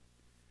test.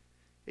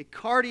 A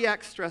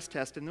cardiac stress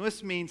test, and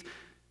this means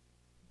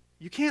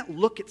you can't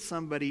look at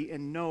somebody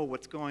and know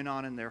what's going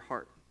on in their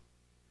heart,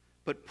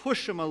 but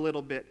push them a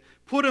little bit.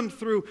 Put them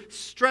through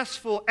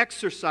stressful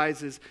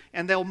exercises,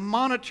 and they'll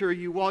monitor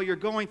you while you're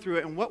going through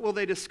it. And what will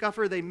they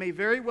discover? They may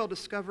very well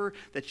discover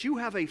that you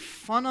have a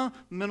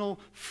fundamentally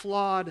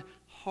flawed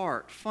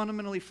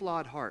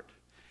heart.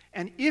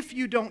 And if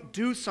you don't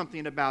do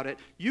something about it,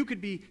 you could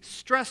be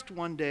stressed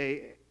one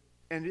day,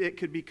 and it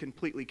could be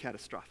completely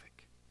catastrophic.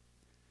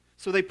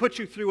 So they put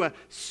you through a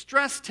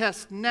stress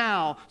test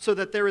now so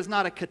that there is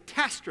not a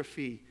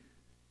catastrophe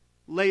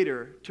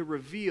later to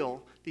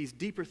reveal these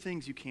deeper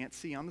things you can't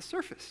see on the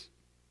surface.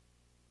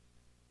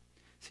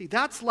 See,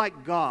 that's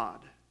like God.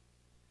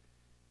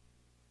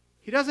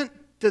 He doesn't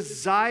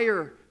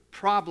desire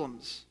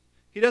problems.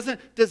 He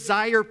doesn't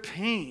desire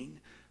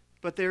pain.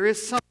 But there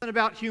is something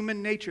about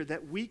human nature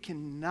that we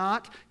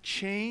cannot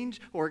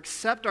change or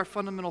accept our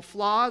fundamental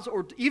flaws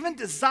or even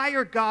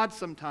desire God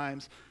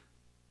sometimes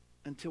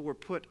until we're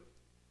put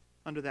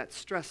under that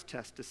stress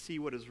test to see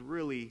what is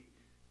really,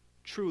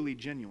 truly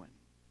genuine.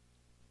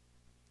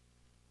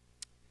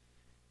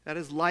 That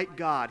is like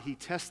God. He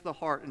tests the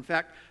heart. In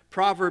fact,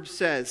 Proverbs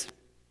says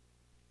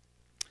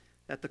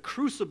that the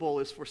crucible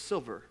is for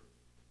silver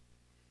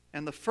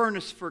and the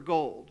furnace for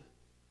gold,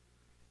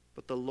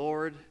 but the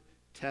Lord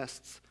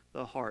tests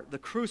the heart. The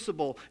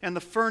crucible and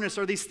the furnace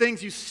are these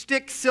things you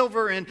stick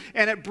silver in,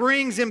 and it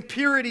brings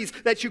impurities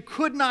that you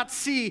could not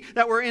see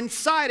that were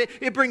inside it.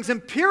 It brings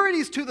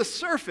impurities to the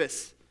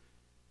surface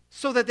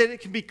so that it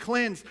can be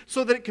cleansed,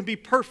 so that it can be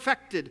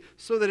perfected,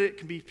 so that it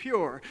can be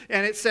pure.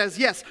 And it says,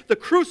 yes, the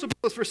crucible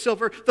is for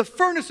silver, the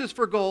furnace is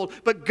for gold,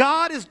 but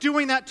God is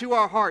doing that to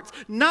our hearts,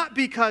 not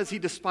because He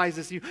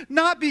despises you,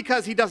 not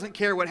because He doesn't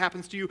care what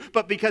happens to you,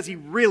 but because He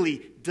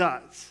really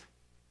does.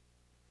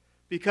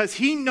 Because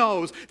He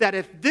knows that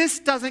if this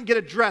doesn't get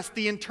addressed,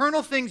 the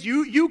internal things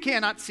you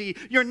cannot see,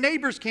 your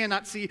neighbors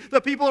cannot see,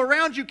 the people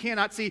around you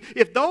cannot see,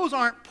 if those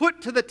aren't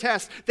put to the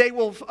test, they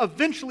will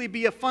eventually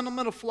be a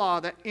fundamental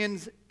flaw that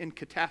ends in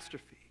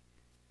catastrophe.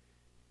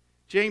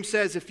 James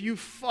says if you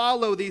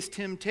follow these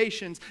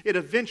temptations, it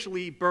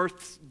eventually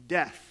births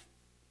death.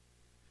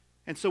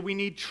 And so we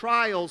need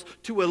trials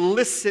to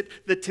elicit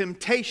the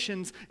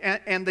temptations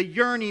and the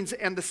yearnings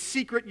and the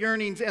secret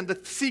yearnings and the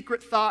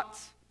secret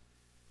thoughts,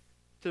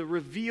 to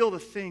reveal the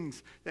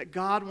things that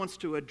God wants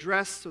to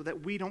address so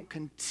that we don't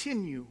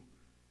continue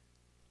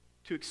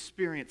to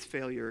experience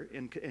failure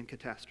and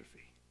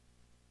catastrophe.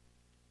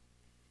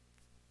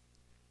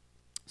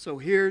 So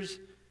here's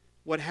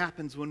what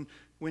happens when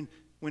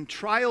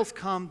trials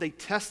come. They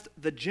test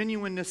the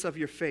genuineness of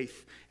your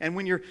faith. And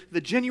when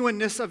the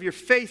genuineness of your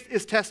faith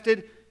is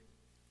tested,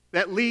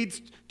 that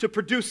leads to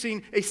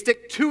producing a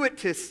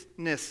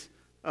stick-to-itiveness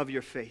of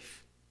your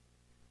faith,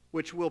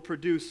 which will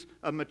produce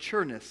a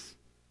matureness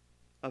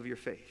of your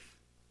faith.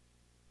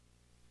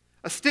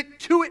 A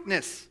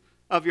stick-to-itness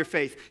of your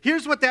faith.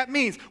 Here's what that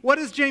means. What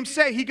does James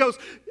say? He goes,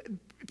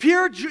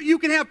 you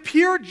can have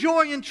pure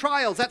joy in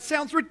trials. That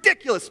sounds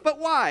ridiculous, but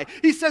why?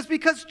 He says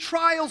because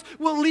trials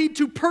will lead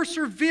to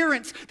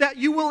perseverance, that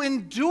you will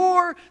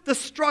endure the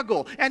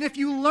struggle. And if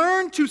you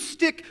learn to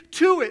stick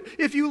to it,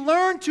 if you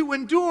learn to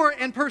endure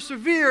and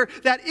persevere,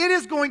 that it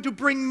is going to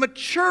bring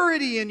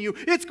maturity in you.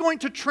 It's going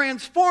to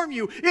transform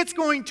you. It's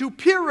going to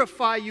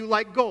purify you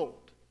like gold.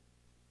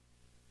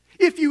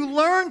 If you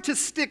learn to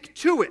stick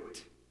to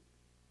it,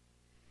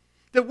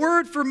 the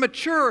word for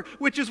mature,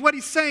 which is what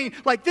he's saying,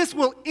 like this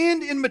will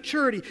end in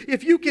maturity.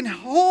 If you can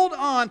hold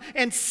on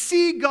and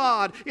see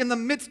God in the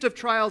midst of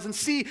trials and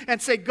see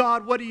and say,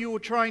 God, what are you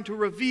trying to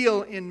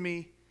reveal in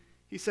me?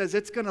 He says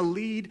it's going to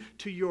lead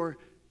to your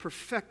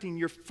perfecting,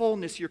 your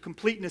fullness, your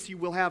completeness. You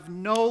will have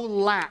no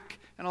lack.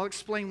 And I'll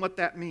explain what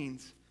that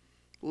means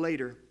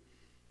later.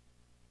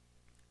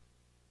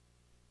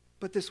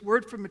 But this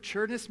word for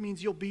matureness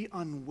means you'll be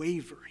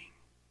unwavering.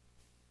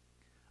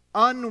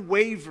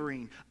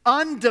 Unwavering,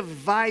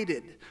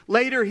 undivided.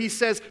 Later he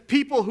says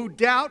people who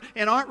doubt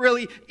and aren't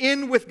really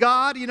in with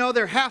God,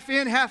 they're half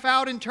in, half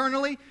out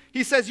internally.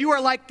 He says you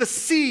are like the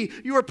sea.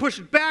 You are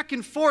pushed back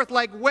and forth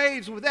like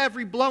waves with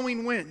every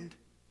blowing wind.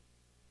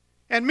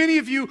 And many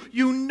of you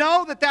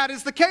know that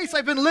is the case.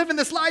 I've been living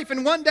this life,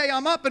 and one day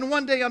I'm up and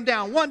one day I'm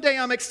down. One day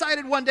I'm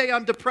excited, one day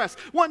I'm depressed.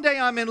 One day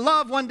I'm in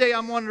love, one day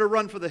I'm wanting to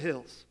run for the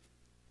hills.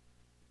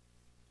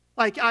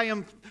 Like I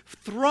am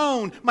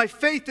thrown. My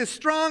faith is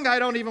strong. I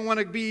don't even want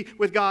to be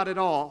with God at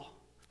all.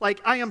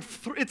 Like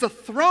it's a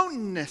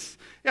thrownness.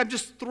 I'm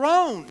just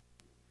thrown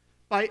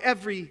by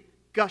every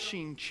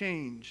gushing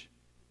change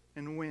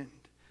and wind.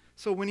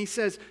 So when he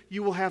says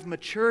you will have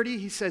maturity,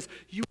 he says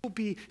you will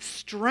be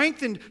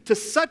strengthened to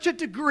such a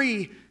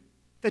degree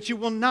that you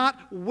will not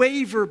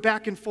waver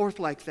back and forth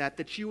like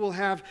that you will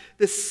have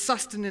this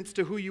sustenance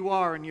to who you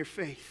are in your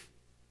faith.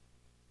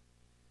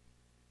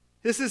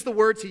 This is the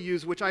words he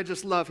used, which I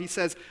just love. He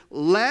says,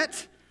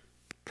 let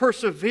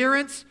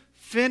perseverance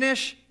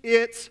finish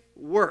its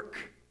work.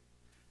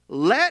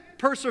 Let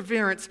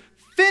perseverance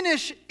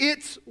finish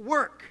its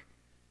work.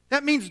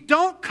 That means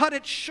don't cut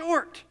it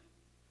short.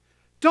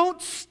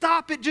 Don't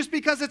stop it just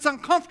because it's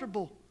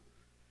uncomfortable.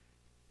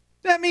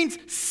 That means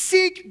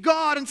seek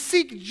God and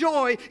seek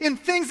joy in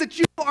things that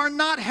you are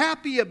not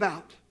happy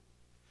about.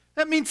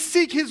 That means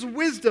seek His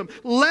wisdom.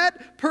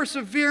 Let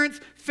perseverance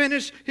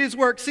finish His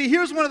work. See,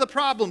 here's one of the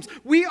problems.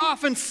 We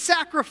often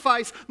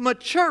sacrifice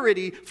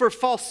maturity for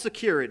false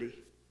security.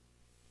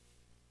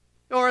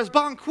 Or as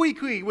Bon Qui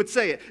Qui would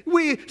say it,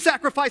 we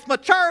sacrifice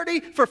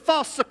maturity for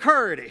false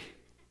security.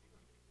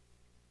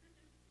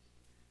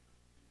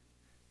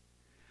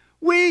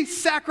 We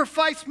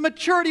sacrifice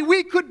maturity.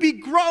 We could be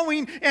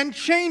growing and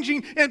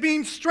changing and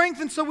being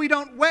strengthened so we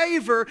don't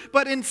waver,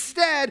 but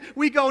instead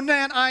we go,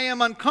 man, I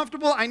am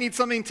uncomfortable. I need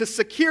something to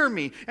secure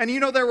me. And you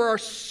know, there are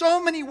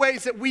so many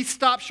ways that we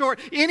stop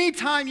short.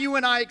 Anytime you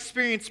and I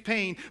experience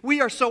pain,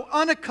 we are so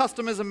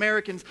unaccustomed as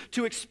Americans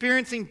to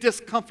experiencing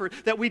discomfort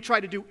that we try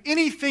to do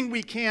anything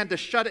we can to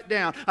shut it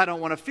down. I don't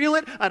want to feel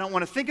it. I don't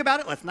want to think about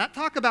it. Let's not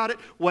talk about it,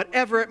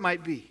 whatever it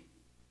might be.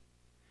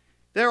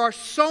 There are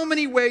so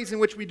many ways in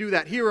which we do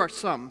that. Here are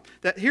some.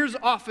 Here's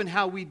often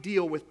how we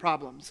deal with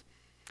problems.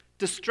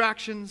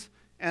 Distractions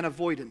and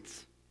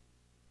avoidance.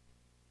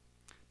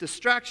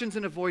 Distractions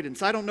and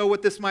avoidance. I don't know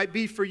what this might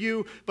be for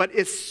you, but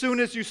as soon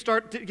as you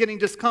start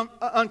getting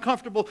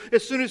uncomfortable,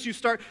 as soon as you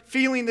start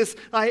feeling this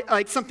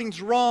like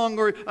something's wrong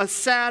or a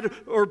sad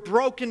or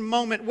broken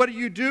moment, what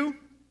do?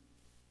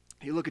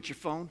 You look at your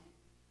phone.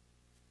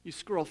 You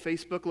scroll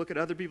Facebook, look at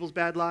other people's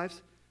bad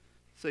lives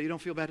so you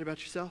don't feel bad about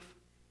yourself.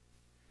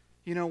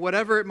 You know,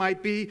 whatever it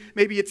might be,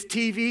 maybe it's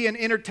TV and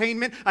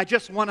entertainment. I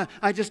just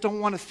don't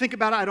want to think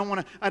about it. I don't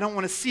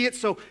want to see it,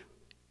 so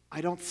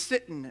I don't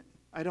sit in it.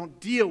 I don't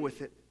deal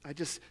with it. I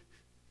just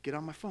get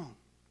on my phone.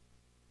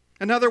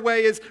 Another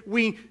way is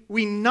we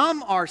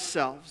numb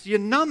ourselves. You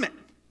numb it.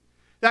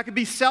 That could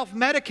be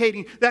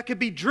self-medicating. That could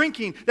be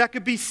drinking. That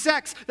could be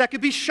sex. That could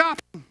be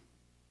shopping.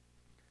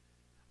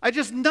 I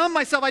just numb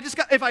myself.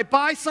 If I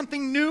buy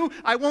something new,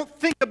 I won't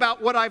think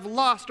about what I've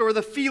lost or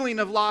the feeling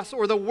of loss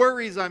or the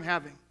worries I'm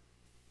having.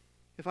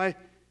 If I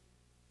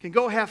can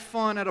go have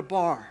fun at a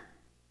bar,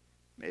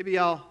 maybe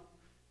I'll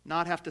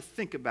not have to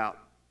think about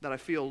that I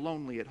feel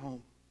lonely at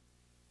home.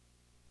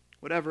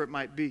 Whatever it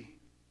might be.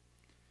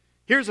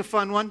 Here's a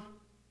fun one.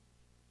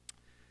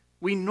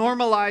 We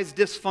normalize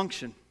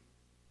dysfunction.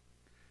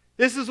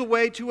 This is a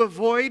way to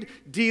avoid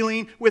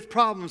dealing with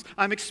problems.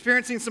 I'm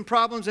experiencing some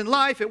problems in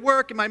life, at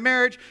work, in my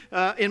marriage,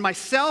 in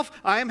myself.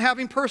 I am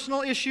having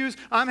personal issues.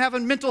 I'm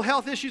having mental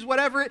health issues,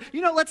 whatever.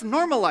 Let's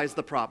normalize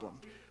the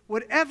problem.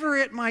 Whatever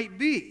it might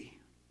be.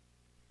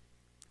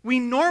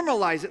 We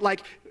normalize it.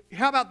 Like,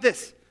 how about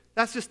this?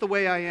 That's just the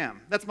way I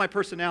am. That's my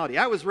personality.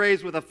 I was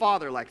raised with a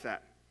father like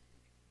that.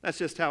 That's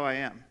just how I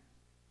am.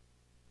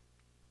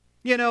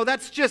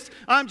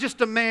 I'm just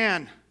a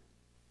man.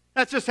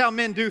 That's just how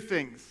men do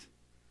things.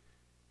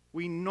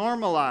 We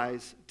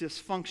normalize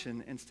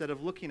dysfunction instead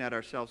of looking at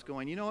ourselves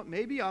going, you know what,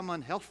 maybe I'm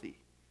unhealthy.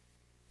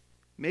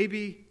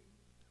 Maybe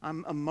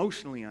I'm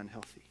emotionally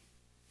unhealthy.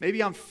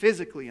 Maybe I'm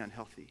physically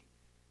unhealthy.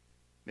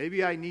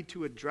 Maybe I need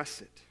to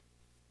address it.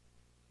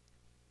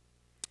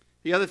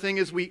 The other thing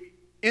is we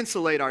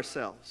insulate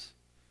ourselves.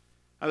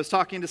 I was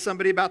talking to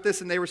somebody about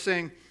this and they were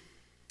saying,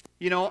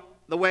 the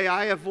way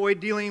I avoid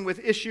dealing with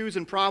issues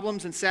and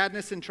problems and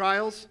sadness and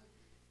trials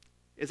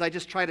is I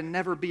just try to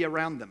never be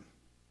around them.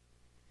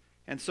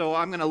 And so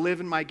I'm going to live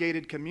in my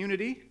gated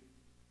community.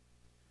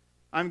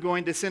 I'm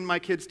going to send my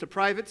kids to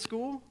private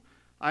school.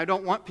 I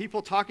don't want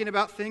people talking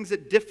about things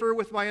that differ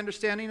with my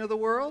understanding of the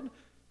world.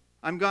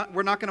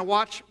 We're not going to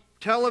watch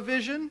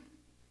television.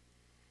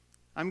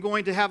 I'm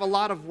going to have a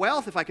lot of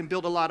wealth. If I can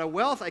build a lot of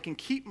wealth, I can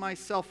keep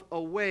myself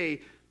away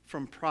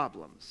from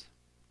problems.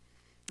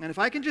 And if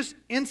I can just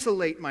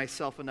insulate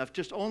myself enough,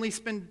 just only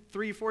spend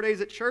 3-4 days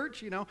at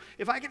church,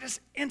 if I can just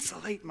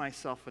insulate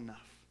myself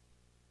enough,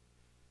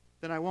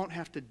 then I won't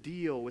have to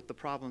deal with the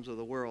problems of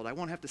the world. I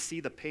won't have to see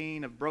the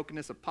pain of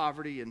brokenness, of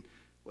poverty, and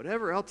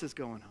whatever else is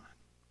going on.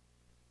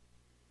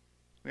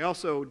 We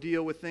also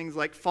deal with things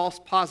like false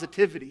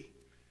positivity.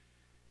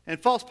 And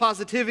false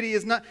positivity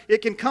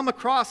it can come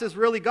across as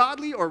really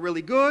godly or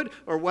really good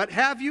or what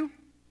have you.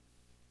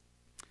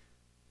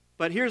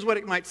 But here's what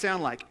it might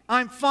sound like.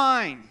 I'm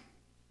fine.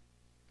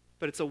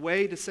 But it's a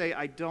way to say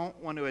I don't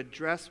want to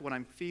address what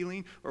I'm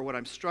feeling or what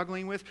I'm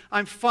struggling with.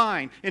 I'm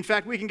fine. In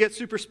fact, we can get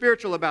super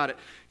spiritual about it.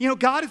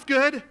 God is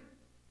good.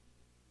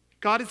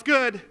 God is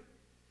good.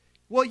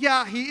 Well,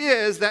 yeah, He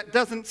is. That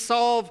doesn't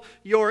solve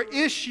your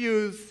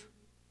issues,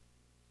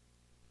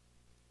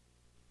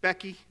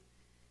 Becky.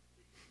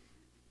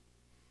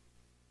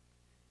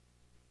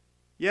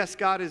 Yes,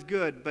 God is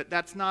good, but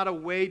that's not a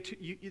way to,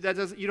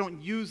 you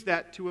don't use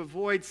that to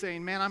avoid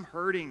saying, man, I'm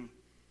hurting.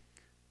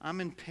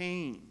 I'm in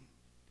pain.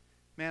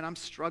 Man, I'm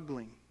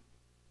struggling.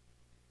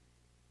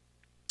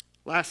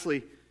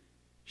 Lastly,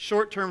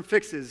 short-term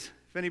fixes.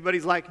 If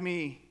anybody's like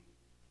me,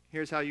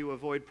 here's how you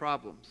avoid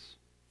problems.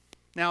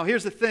 Now,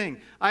 here's the thing.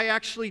 I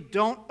actually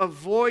don't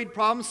avoid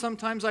problems.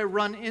 Sometimes I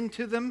run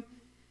into them,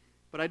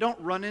 but I don't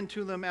run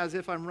into them as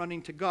if I'm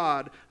running to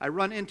God. I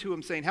run into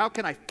them saying, how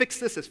can I fix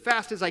this as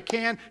fast as I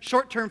can?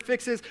 Short-term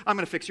fixes. I'm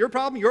going to fix your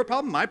problem,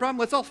 my problem.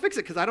 Let's all fix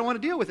it because I don't want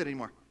to deal with it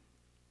anymore.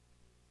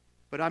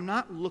 But I'm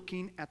not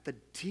looking at the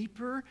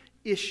deeper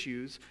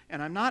issues,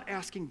 and I'm not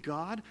asking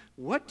God,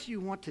 what do you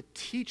want to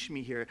teach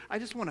me here? I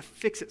just want to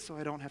fix it so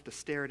I don't have to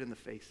stare it in the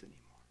face anymore.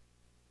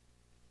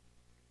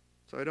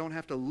 So I don't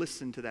have to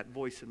listen to that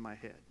voice in my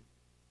head.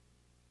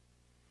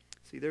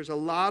 See, there's a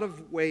lot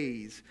of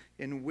ways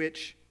in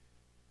which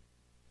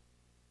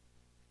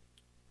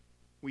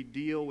we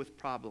deal with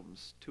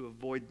problems to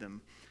avoid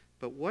them.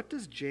 But what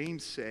does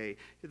James say?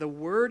 The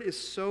word is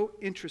so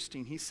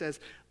interesting. He says,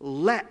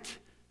 let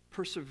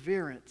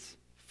perseverance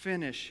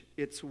finish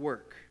its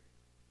work.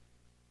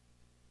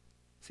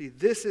 See,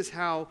 this is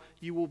how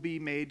you will be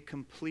made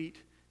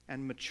complete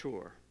and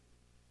mature.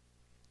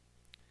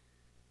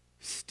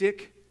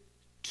 Stick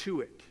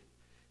to it.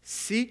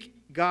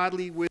 Seek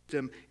godly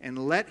wisdom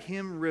and let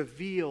Him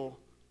reveal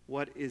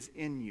what is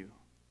in you.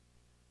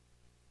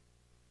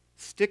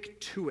 Stick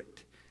to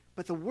it.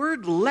 But the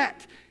word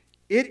let,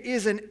 it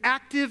is an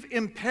active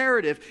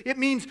imperative. It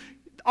means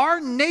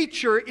our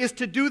nature is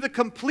to do the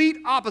complete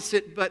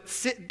opposite, but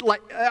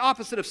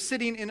opposite of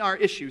sitting in our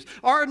issues.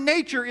 Our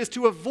nature is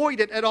to avoid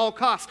it at all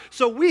costs.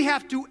 So we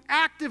have to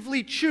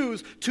actively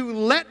choose to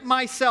let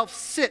myself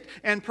sit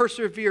and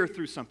persevere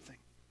through something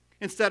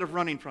instead of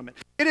running from it.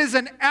 It is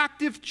an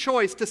active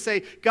choice to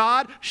say,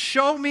 God,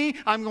 show me.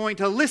 I'm going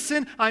to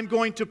listen. I'm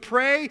going to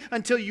pray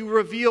until you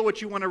reveal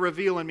what you want to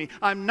reveal in me.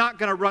 I'm not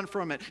going to run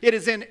from it. It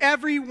is in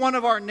every one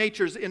of our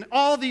natures, in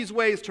all these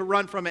ways, to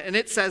run from it. And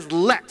it says,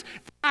 let.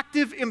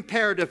 Active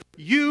imperative.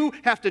 You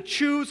have to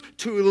choose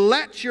to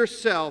let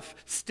yourself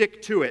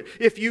stick to it.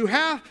 If you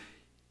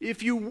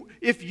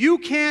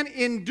can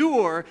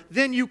endure,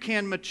 then you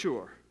can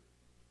mature.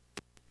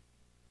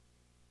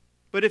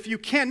 But if you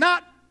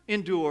cannot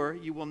endure,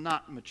 you will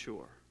not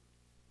mature.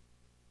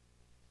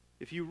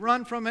 If you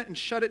run from it and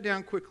shut it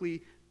down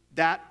quickly,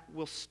 that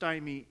will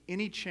stymie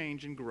any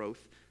change and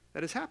growth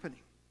that is happening.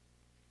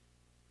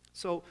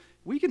 So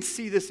we can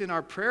see this in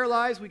our prayer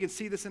lives. We can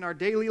see this in our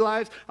daily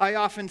lives. I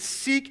often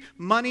seek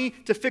money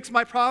to fix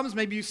my problems.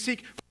 Maybe you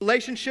seek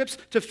relationships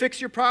to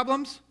fix your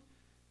problems.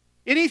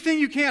 Anything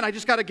you can. I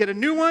just got to get a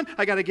new one.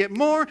 I got to get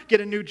more, get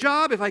a new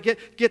job. If I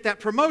get that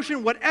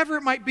promotion, whatever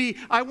it might be,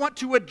 I want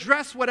to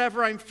address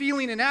whatever I'm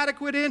feeling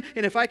inadequate in.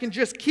 And if I can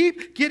just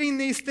keep getting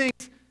these things,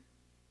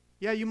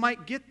 yeah, you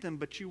might get them,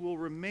 but you will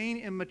remain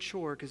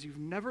immature because you've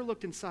never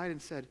looked inside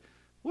and said,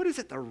 what is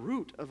at the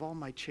root of all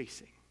my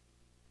chasing?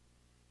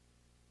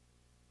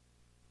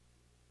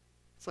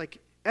 It's like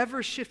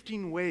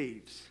ever-shifting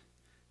waves.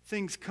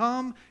 Things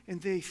come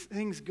and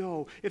things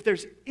go. If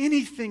there's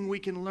anything we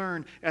can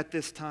learn at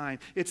this time,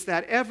 it's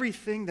that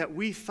everything that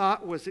we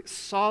thought was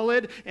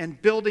solid and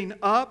building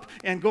up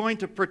and going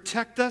to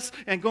protect us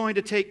and going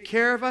to take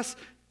care of us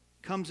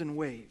comes in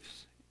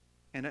waves.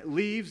 And it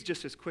leaves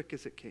just as quick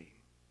as it came.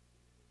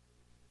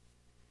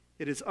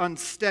 It is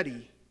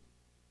unsteady.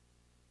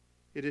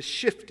 It is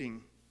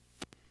shifting.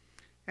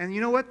 And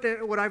you know what?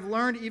 What I've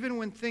learned, even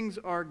when things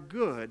are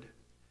good,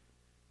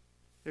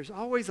 there's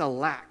always a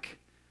lack.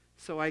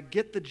 So I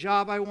get the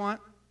job I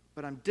want,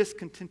 but I'm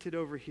discontented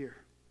over here.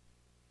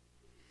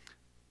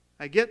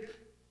 I get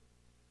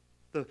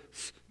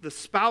the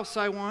spouse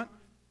I want,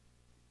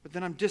 but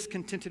then I'm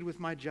discontented with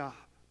my job.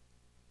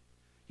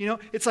 You know,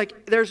 it's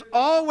like there's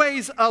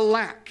always a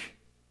lack.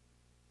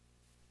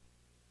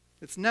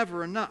 It's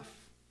never enough.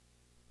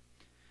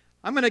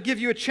 I'm going to give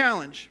you a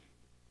challenge.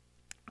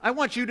 I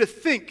want you to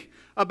think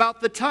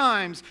about the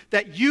times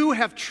that you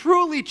have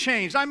truly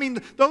changed. I mean,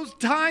 those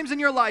times in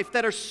your life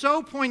that are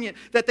so poignant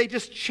that they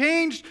just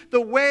changed the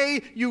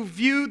way you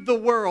viewed the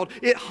world.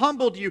 It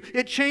humbled you.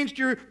 It changed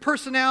your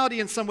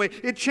personality in some way.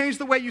 It changed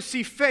the way you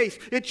see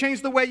faith. It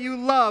changed the way you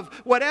love.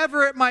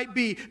 Whatever it might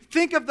be,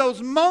 think of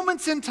those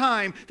moments in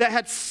time that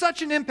had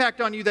such an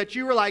impact on you that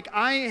you were like,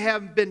 I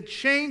have been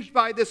changed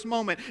by this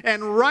moment.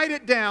 And write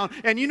it down.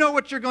 And you know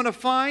what you're going to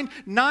find?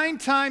 9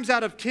 times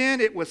out of 10,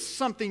 it was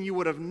something you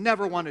would have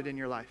never wanted in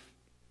your life.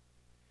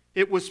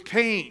 It was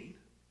pain.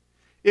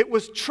 It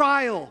was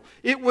trial.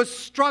 It was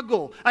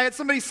struggle. I had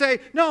somebody say,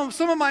 no,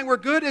 some of mine were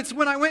good. It's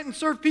when I went and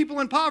served people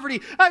in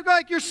poverty. I go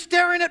like, you're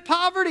staring at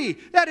poverty.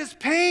 That is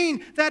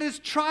pain. That is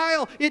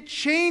trial. It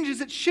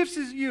changes. It shifts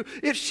you.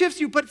 It shifts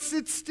you, but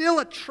it's still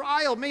a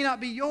trial. It may not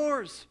be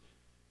yours.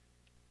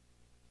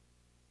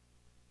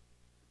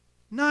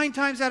 9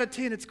 times out of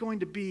 10, it's going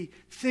to be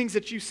things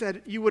that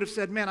you would have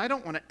said, man, I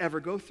don't want to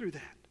ever go through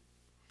that.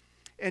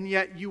 and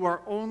yet you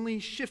are only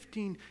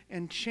shifting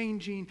and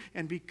changing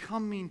and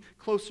becoming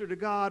closer to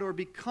God or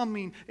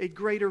becoming a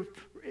greater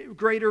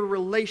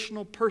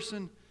relational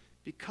person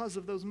because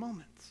of those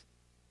moments.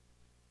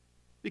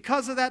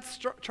 Because of that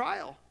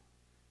trial.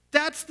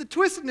 That's the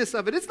twistedness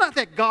of it. It's not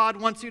that God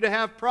wants you to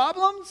have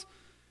problems.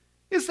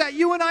 It's that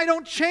you and I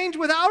don't change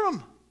without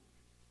them.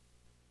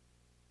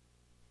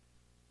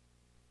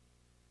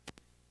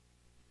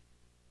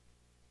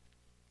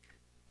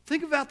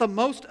 Think about the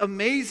most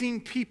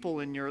amazing people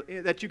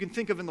that you can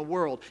think of in the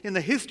world, in the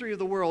history of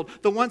the world.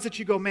 The ones that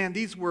you go, man,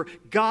 these were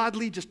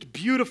godly, just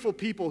beautiful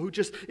people who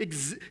just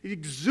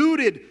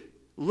exuded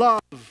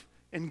love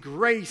and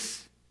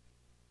grace.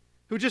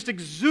 Who just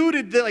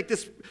exuded like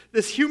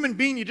this human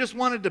being you just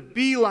wanted to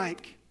be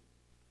like.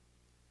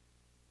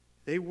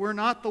 They were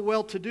not the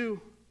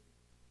well-to-do.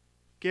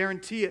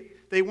 Guarantee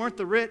it. They weren't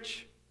the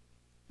rich.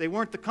 They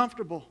weren't the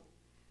comfortable.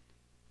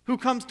 Who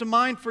comes to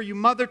mind for you?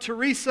 Mother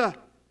Teresa,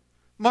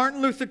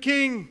 Martin Luther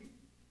King,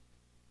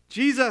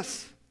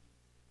 Jesus.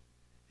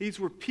 These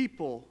were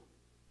people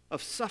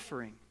of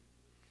suffering.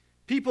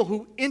 People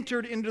who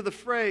entered into the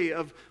fray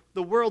of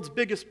the world's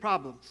biggest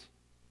problems.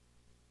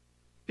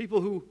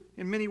 People who,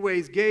 in many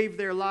ways, gave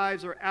their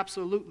lives or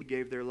absolutely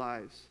gave their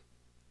lives.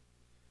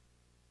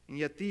 And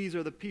yet these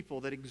are the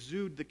people that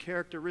exude the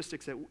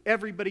characteristics that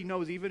everybody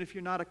knows, even if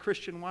you're not a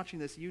Christian watching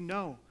this, you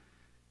know,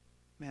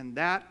 man,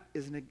 that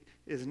is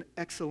an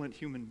excellent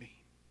human being.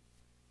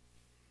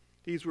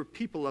 These were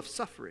people of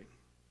suffering,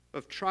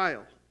 of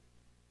trial.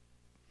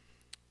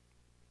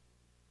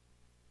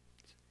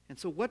 And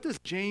so what does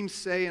James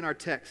say in our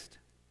text?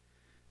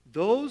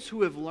 Those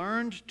who have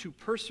learned to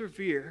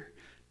persevere,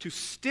 to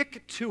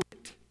stick to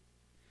it,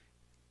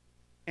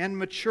 and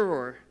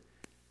mature,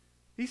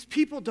 these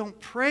people don't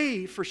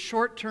pray for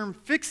short-term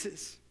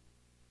fixes.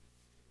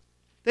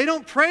 They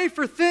don't pray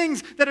for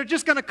things that are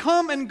just going to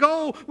come and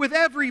go with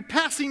every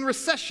passing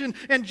recession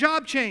and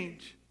job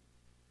change.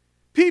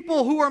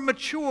 People who are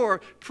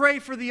mature pray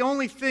for the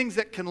only things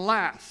that can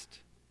last.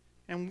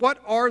 And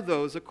what are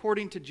those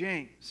according to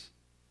James?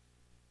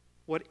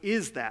 What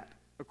is that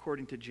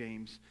according to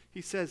James?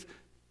 He says,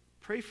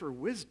 pray for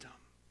wisdom.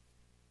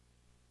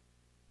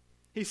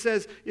 He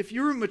says, if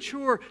you're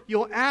mature,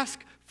 you'll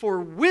ask for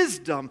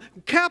wisdom.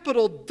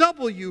 Capital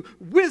W,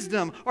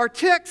 wisdom. Our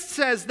text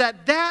says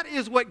that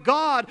is what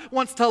God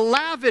wants to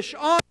lavish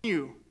on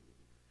you.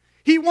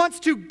 He wants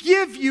to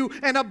give you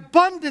an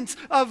abundance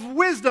of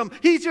wisdom.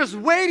 He's just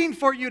waiting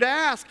for you to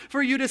ask,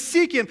 for you to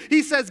seek Him.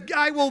 He says,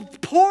 I will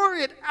pour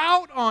it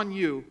out on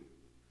you.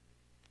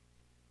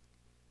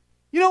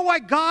 You know why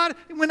God,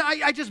 when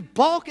I just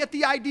balk at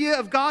the idea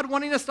of God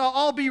wanting us to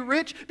all be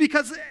rich?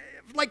 Because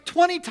like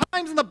 20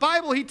 times in the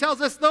Bible, He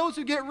tells us those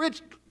who get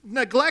rich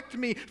neglect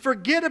me,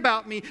 forget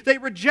about me, they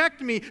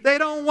reject me, they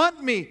don't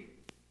want me.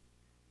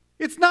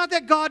 It's not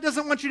that God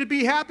doesn't want you to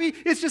be happy.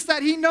 It's just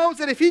that He knows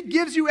that if He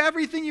gives you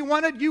everything you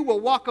wanted, you will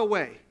walk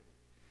away.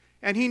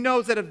 And He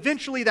knows that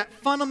eventually that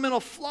fundamental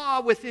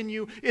flaw within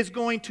you is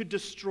going to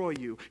destroy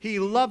you. He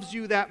loves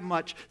you that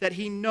much that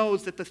He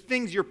knows that the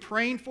things you're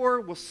praying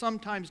for will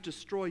sometimes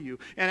destroy you.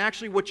 And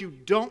actually what you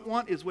don't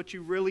want is what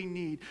you really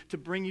need to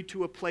bring you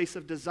to a place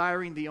of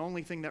desiring the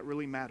only thing that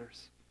really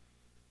matters.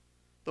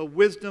 The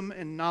wisdom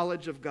and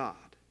knowledge of God.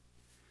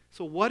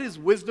 So what is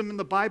wisdom in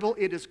the Bible?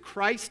 It is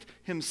Christ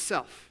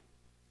Himself.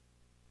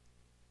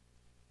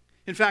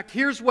 In fact,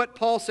 here's what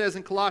Paul says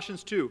in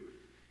Colossians 2.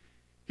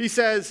 He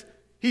says,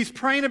 he's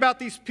praying about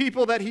these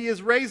people that he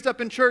has raised up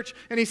in church,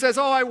 and he says,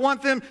 I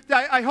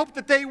hope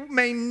that they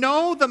may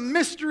know the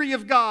mystery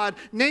of God,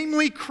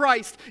 namely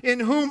Christ, in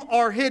whom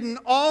are hidden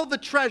all the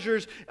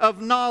treasures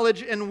of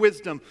knowledge and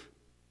wisdom.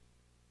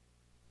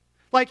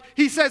 Like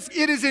he says,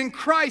 it is in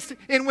Christ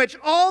in which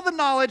all the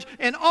knowledge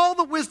and all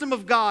the wisdom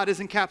of God is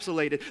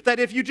encapsulated.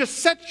 That if you just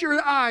set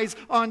your eyes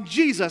on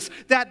Jesus,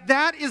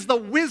 that is the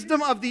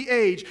wisdom of the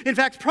age. In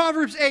fact,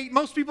 Proverbs 8,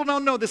 most people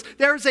don't know this,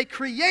 there is a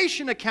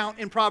creation account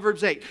in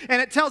Proverbs 8. And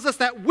it tells us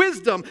that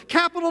wisdom,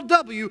 capital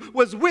W,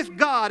 was with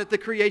God at the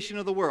creation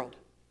of the world.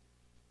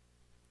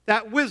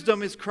 That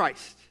wisdom is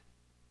Christ.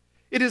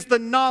 It is the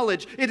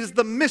knowledge, it is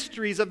the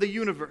mysteries of the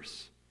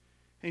universe.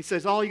 And he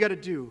says, all you got to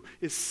do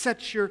is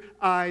set your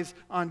eyes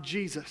on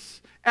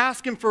Jesus.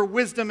 Ask Him for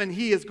wisdom, and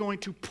He is going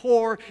to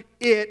pour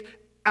it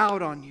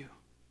out on you.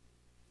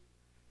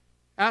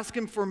 Ask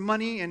Him for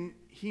money, and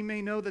He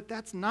may know that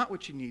that's not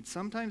what you need.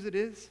 Sometimes it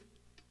is.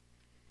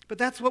 But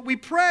that's what we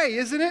pray,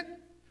 isn't it?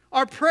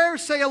 Our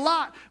prayers say a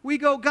lot. We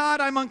go, God,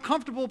 I'm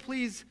uncomfortable.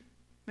 Please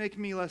make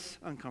me less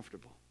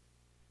uncomfortable.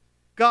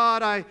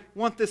 God, I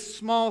want this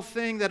small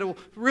thing that will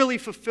really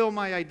fulfill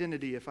my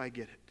identity if I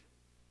get it.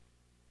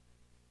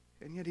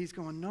 And yet He's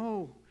going,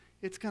 no,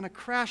 it's going to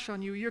crash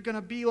on you. You're going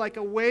to be like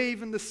a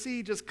wave in the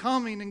sea, just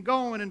coming and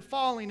going and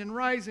falling and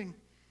rising.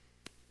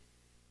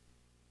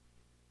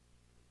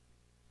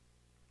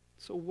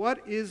 So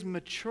what is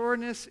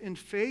matureness in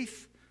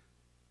faith?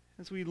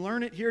 As we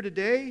learn it here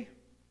today,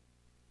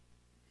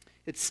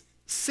 it's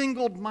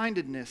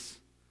single-mindedness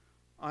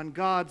on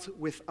God's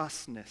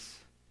with-usness.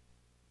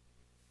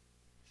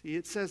 See,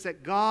 it says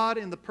that God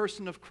in the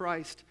person of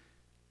Christ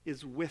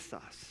is with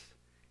us.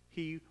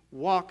 He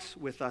walks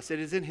with us. It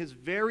is in his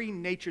very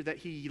nature that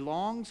he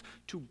longs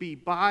to be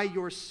by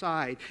your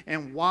side.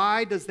 And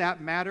why does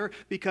that matter?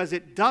 Because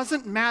it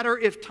doesn't matter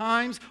if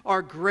times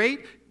are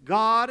great,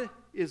 God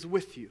is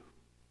with you.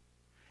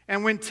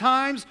 And when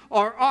times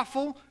are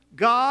awful,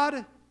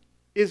 God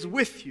is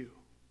with you.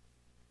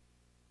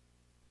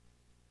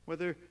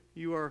 Whether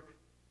you are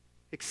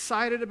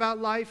excited about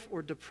life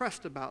or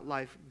depressed about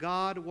life,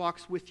 God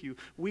walks with you.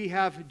 We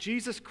have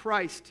Jesus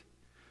Christ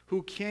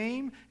who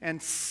came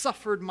and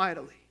suffered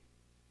mightily,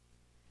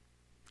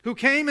 who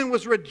came and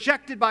was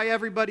rejected by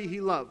everybody he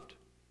loved,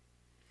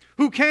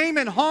 who came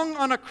and hung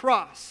on a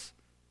cross,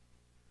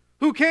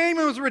 who came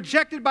and was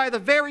rejected by the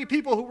very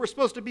people who were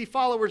supposed to be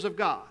followers of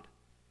God.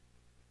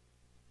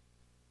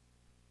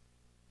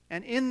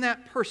 And in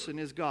that person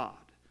is God,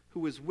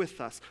 who is with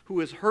us,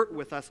 who is hurt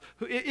with us.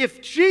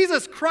 If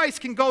Jesus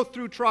Christ can go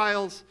through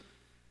trials,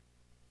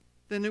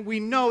 then we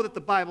know that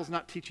the Bible's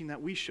not teaching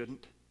that we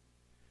shouldn't.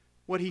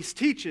 What he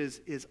teaches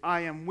is,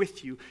 I am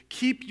with you.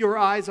 Keep your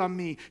eyes on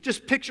me.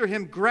 Just picture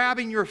him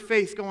grabbing your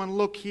face going,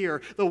 look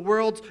here. The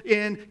world's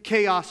in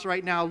chaos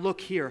right now. Look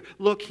here.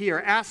 Look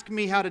here. Ask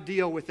me how to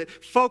deal with it.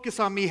 Focus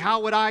on me.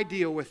 How would I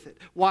deal with it?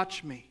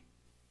 Watch me.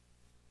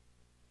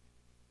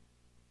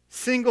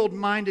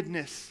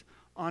 Single-mindedness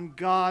on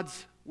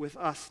God's with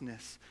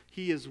usness.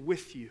 He is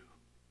with you.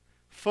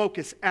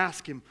 Focus.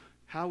 Ask him,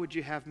 how would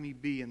you have me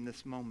be in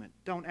this moment?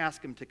 Don't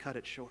ask him to cut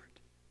it short.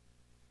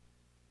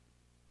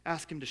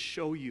 Ask him to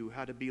show you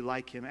how to be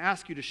like him.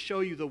 Ask you to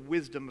show you the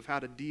wisdom of how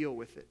to deal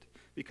with it.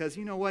 Because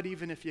you know what?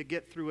 Even if you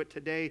get through it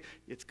today,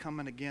 it's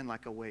coming again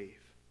like a wave.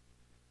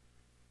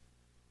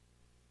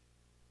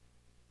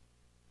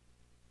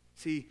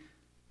 See,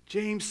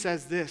 James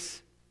says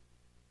this.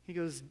 He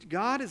goes,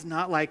 God is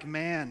not like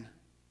man.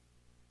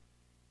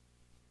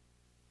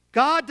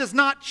 God does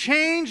not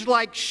change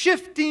like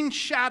shifting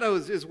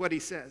shadows, is what he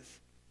says.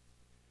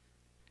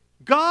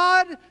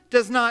 God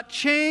does not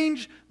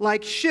change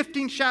like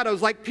shifting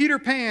shadows, like Peter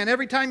Pan.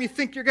 Every time you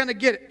think you're going to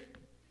get it,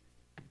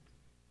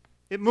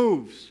 it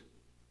moves.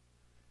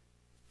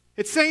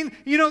 It's saying,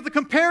 the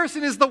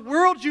comparison is the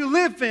world you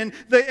live in,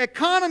 the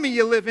economy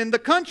you live in, the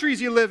countries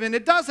you live in.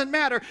 It doesn't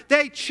matter.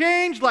 They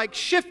change like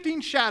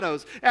shifting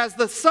shadows. As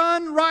the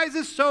sun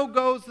rises, so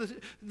goes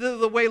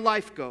the way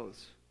life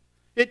goes.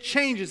 It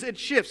changes. It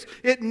shifts.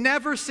 It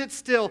never sits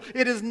still.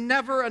 It is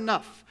never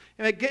enough.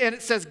 And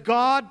it says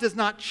God does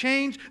not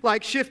change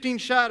like shifting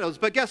shadows.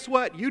 But guess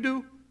what? You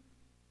do.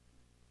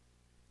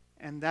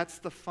 And that's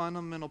the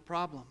fundamental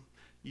problem.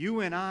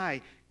 You and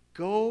I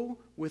go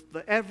with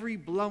every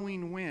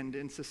blowing wind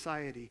in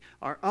society.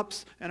 Our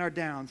ups and our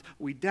downs.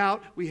 We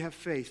doubt, we have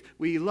faith.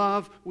 We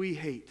love, we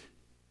hate.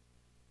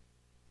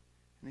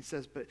 And he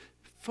says, but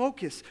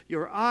focus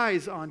your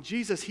eyes on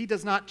Jesus. He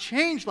does not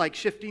change like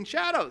shifting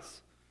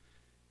shadows.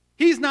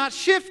 He's not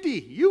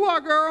shifty. You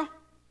are, girl.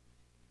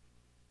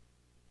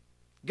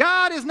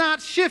 God is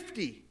not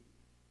shifty.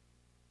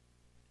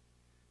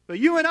 But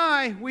you and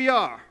I, we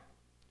are.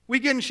 We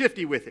getting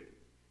shifty with it.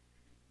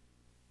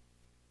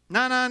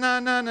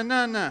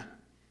 Nah.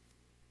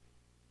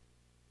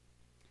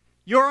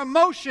 Your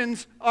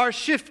emotions are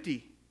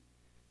shifty.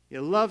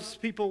 You love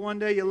people one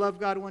day, you love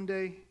God one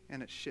day,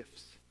 and it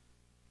shifts.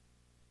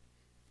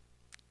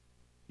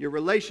 Your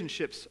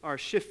relationships are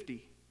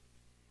shifty.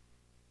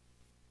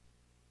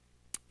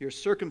 Your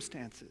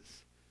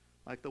circumstances,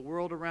 like the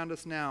world around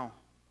us now,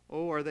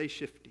 are they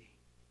shifty?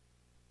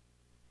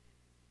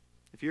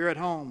 If you're at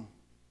home,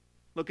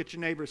 look at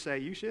your neighbor and say,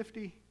 you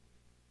shifty?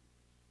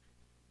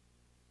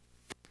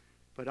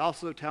 But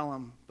also tell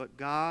them, but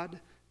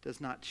God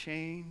does not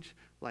change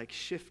like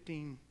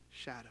shifting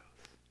shadows.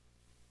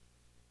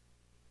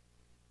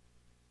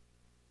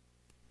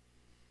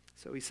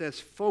 So he says,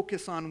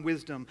 focus on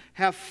wisdom.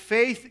 Have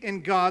faith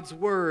in God's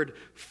word.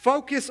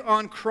 Focus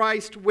on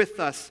Christ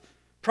with us.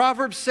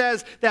 Proverbs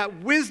says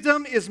that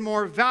wisdom is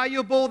more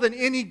valuable than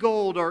any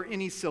gold or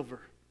any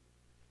silver.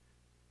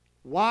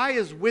 Why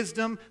is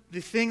wisdom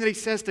the thing that he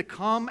says to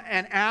come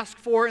and ask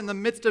for in the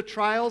midst of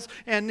trials,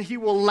 and he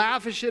will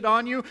lavish it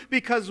on you?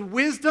 Because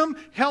wisdom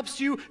helps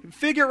you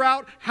figure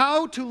out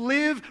how to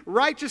live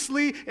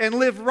righteously and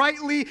live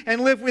rightly and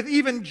live with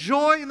even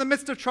joy in the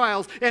midst of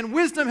trials. And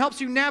wisdom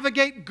helps you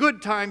navigate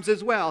good times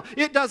as well.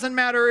 It doesn't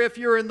matter if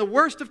you're in the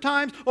worst of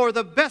times or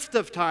the best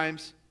of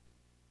times.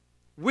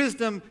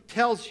 Wisdom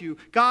tells you,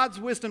 God's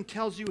wisdom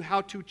tells you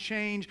how to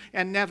change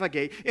and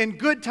navigate. In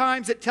good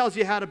times, it tells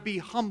you how to be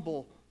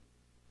humble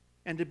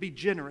and to be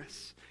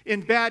generous.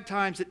 In bad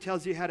times, it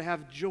tells you how to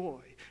have joy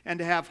and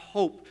to have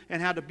hope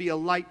and how to be a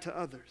light to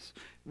others.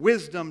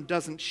 Wisdom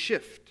doesn't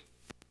shift,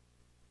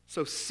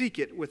 so seek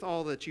it with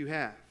all that you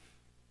have.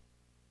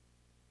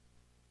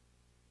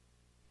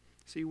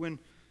 See, when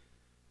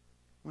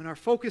our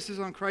focus is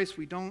on Christ,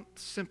 we don't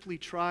simply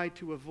try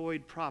to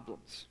avoid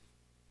problems.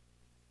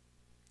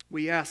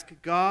 We ask,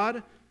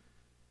 God,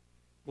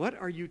 what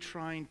are you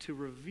trying to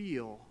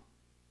reveal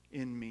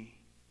in me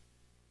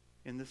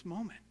in this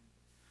moment?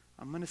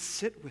 I'm going to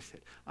sit with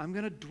it. I'm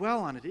going to dwell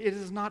on it. It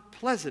is not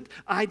pleasant.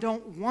 I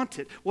don't want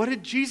it. What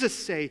did Jesus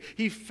say?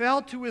 He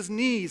fell to his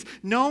knees,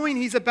 knowing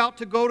he's about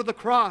to go to the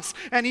cross.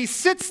 And he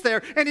sits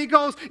there and he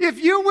goes,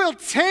 if you will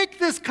take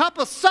this cup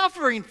of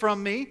suffering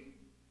from me,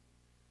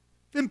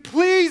 then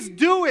please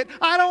do it.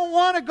 I don't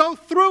want to go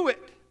through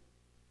it.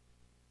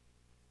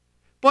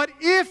 But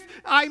if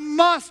I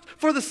must,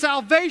 for the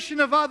salvation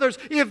of others,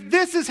 if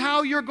this is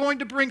how you're going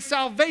to bring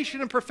salvation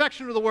and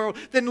perfection to the world,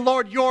 then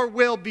Lord, your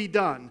will be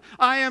done.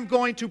 I am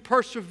going to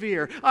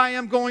persevere. I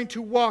am going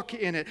to walk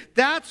in it.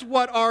 That's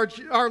what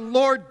our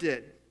Lord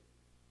did.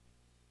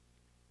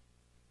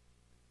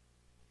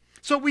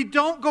 So we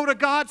don't go to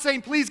God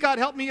saying, please, God,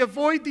 help me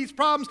avoid these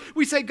problems.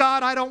 We say,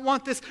 God, I don't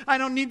want this. I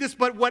don't need this.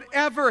 But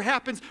whatever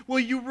happens, will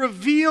you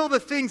reveal the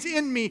things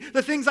in me,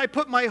 the things I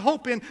put my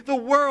hope in, the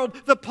world,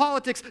 the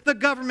politics, the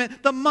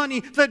government, the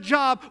money, the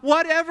job,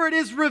 whatever it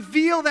is,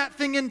 reveal that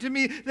thing in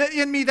me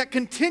that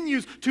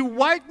continues to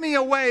wipe me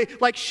away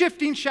like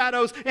shifting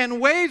shadows and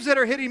waves that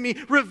are hitting me.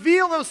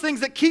 Reveal those things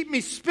that keep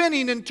me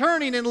spinning and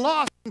turning and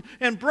lost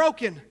and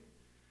broken.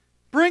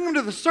 Bring them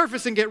to the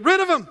surface and get rid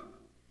of them.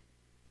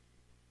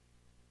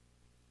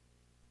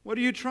 What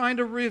are you trying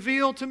to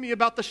reveal to me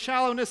about the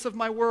shallowness of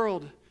my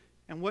world?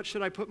 And what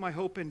should I put my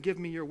hope in? Give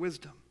me your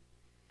wisdom.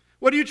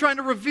 What are you trying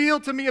to reveal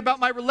to me about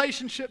my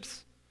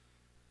relationships?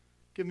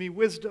 Give me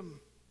wisdom.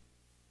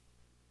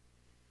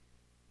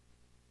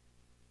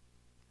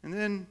 And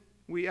then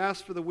we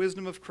ask for the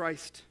wisdom of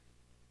Christ.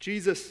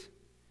 Jesus,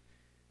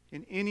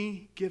 in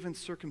any given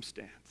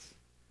circumstance,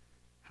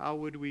 how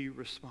would we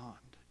respond?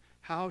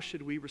 How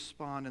should we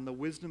respond? And the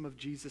wisdom of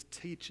Jesus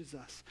teaches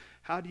us.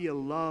 How do you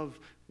love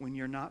when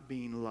you're not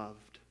being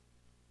loved?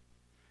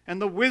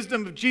 And the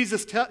wisdom of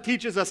Jesus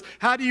teaches us.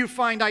 How do you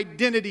find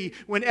identity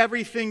when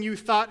everything you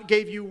thought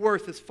gave you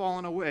worth has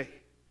fallen away?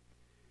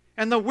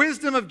 And the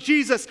wisdom of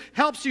Jesus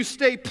helps you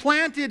stay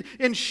planted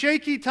in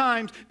shaky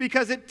times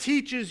because it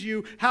teaches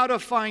you how to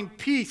find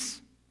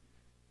peace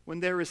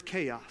when there is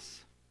chaos.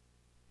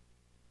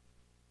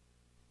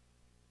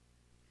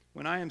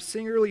 When I am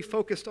singularly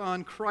focused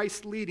on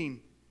Christ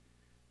leading,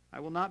 I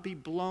will not be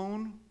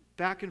blown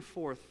back and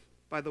forth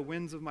by the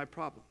winds of my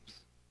problems.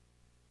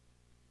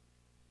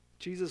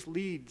 Jesus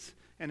leads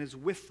and is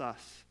with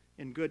us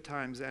in good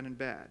times and in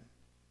bad.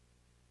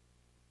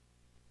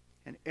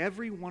 And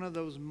every one of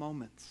those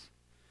moments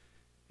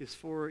is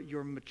for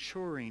your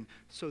maturing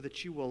so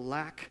that you will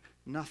lack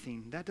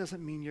nothing. That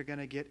doesn't mean you're going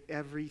to get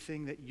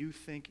everything that you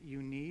think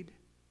you need.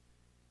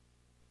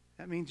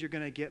 That means you're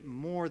going to get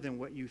more than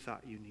what you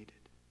thought you needed.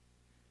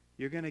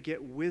 You're going to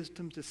get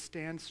wisdom to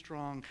stand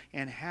strong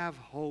and have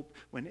hope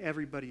when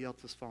everybody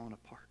else is falling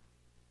apart.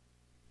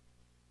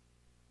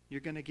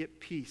 You're going to get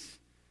peace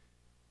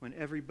when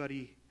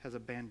everybody has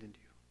abandoned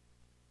you.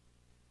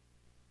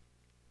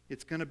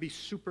 It's going to be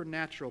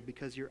supernatural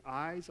because your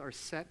eyes are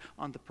set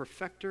on the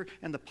perfecter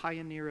and the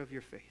pioneer of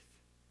your faith.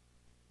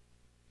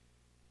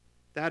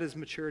 That is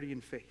maturity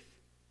in faith.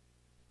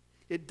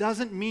 It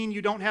doesn't mean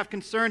you don't have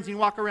concerns and you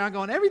walk around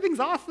going, everything's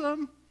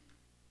awesome.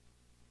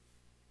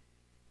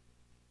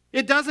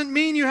 It doesn't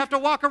mean you have to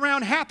walk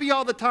around happy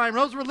all the time.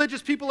 Those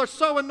religious people are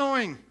so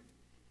annoying.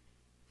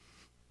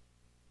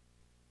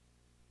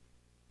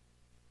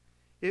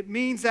 It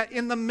means that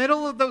in the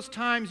middle of those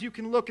times you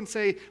can look and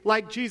say,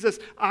 like Jesus,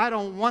 I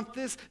don't want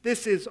this.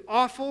 This is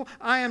awful.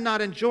 I am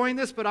not enjoying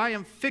this, but I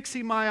am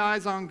fixing my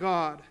eyes on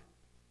God.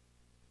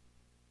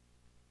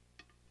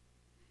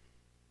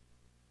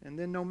 And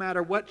then no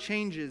matter what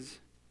changes,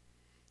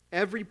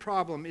 every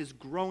problem is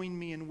growing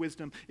me in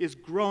wisdom, is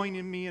growing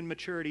in me in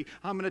maturity.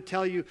 I'm going to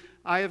tell you,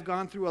 I have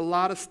gone through a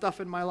lot of stuff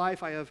in my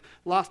life. I have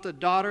lost a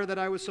daughter that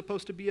I was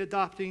supposed to be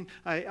adopting.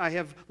 I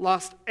have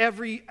lost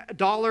every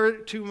dollar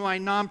to my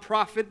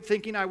nonprofit,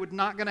 thinking I was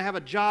not going to have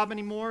a job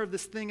anymore of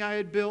this thing I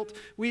had built.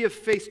 We have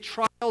faced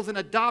trials in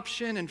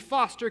adoption and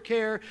foster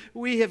care.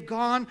 We have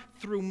gone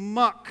through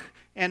muck.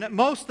 And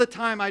most of the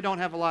time, I don't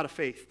have a lot of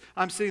faith.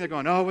 I'm sitting there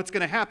going, oh, what's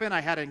going to happen?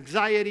 I had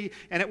anxiety.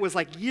 And it was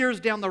like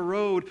years down the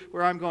road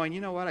where I'm going, you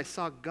know what? I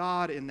saw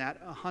God in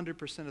that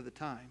 100% of the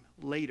time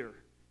later.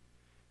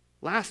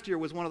 Last year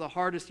was one of the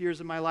hardest years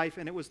of my life,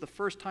 and it was the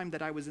first time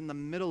that I was in the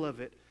middle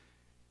of it.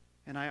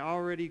 And I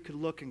already could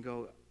look and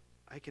go,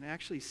 I can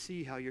actually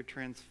see how you're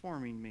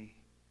transforming me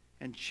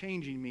and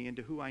changing me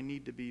into who I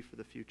need to be for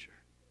the future.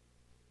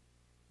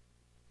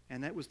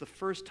 And that was the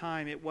first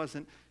time it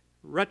wasn't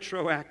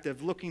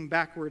retroactive, looking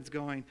backwards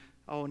going,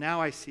 oh, now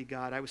I see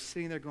God. I was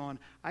sitting there going,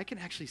 I can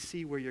actually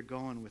see where you're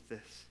going with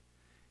this.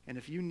 And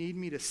if you need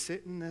me to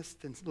sit in this,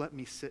 then let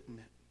me sit in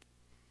it.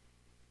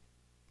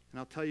 And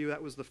I'll tell you,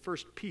 that was the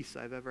first peace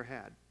I've ever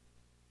had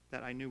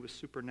that I knew was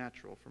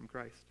supernatural from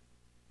Christ.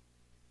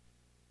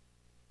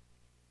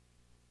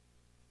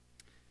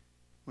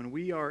 When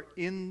we are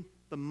in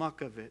the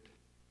muck of it,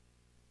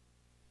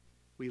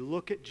 we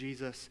look at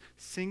Jesus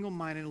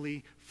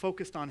single-mindedly,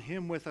 focused on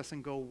him with us,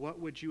 and go,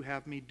 what would you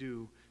have me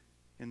do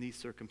in these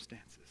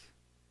circumstances?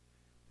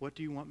 What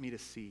do you want me to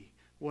see?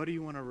 What do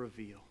you want to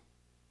reveal?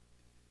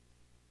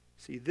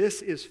 See,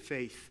 this is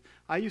faith.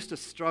 I used to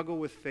struggle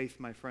with faith,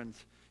 my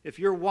friends. If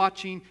you're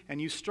watching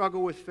and you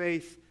struggle with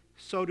faith,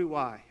 so do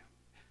I.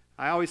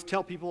 I always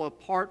tell people,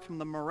 apart from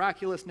the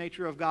miraculous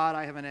nature of God,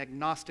 I have an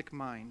agnostic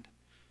mind.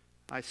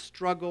 I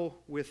struggle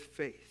with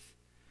faith.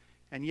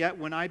 And yet,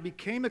 when I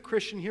became a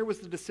Christian, here was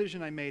the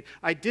decision I made.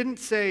 I didn't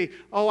say,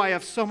 oh, I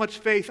have so much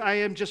faith, I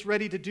am just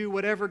ready to do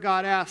whatever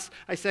God asks.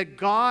 I said,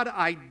 God,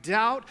 I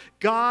doubt.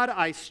 God,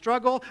 I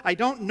struggle. I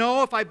don't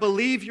know if I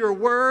believe your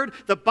word.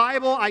 The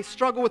Bible, I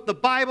struggle with the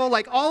Bible.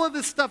 Like, all of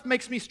this stuff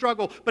makes me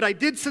struggle. But I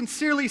did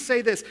sincerely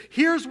say this.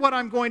 Here's what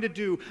I'm going to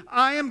do.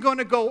 I am going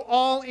to go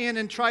all in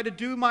and try to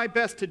do my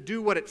best to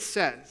do what it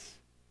says.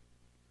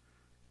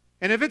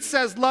 And if it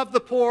says love the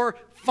poor,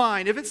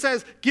 fine. If it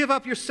says give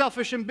up your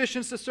selfish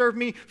ambitions to serve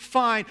me,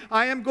 fine.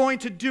 I am going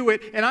to do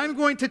it, and I'm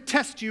going to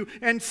test you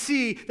and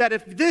see that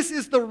if this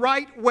is the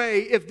right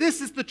way, if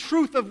this is the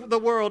truth of the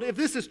world, if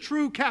this is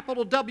true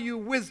capital W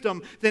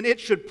wisdom, then it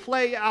should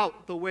play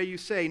out the way you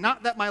say.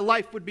 Not that my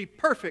life would be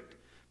perfect,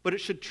 but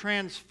it should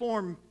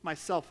transform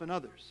myself and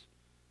others.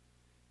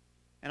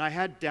 And I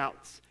had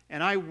doubts,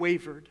 and I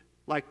wavered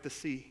like the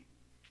sea.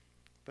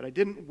 But I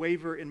didn't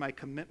waver in my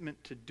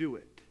commitment to do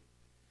it.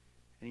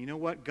 And you know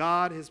what?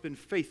 God has been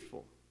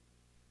faithful.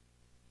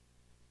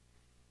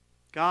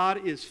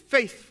 God is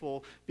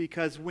faithful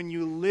because when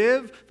you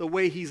live the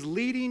way He's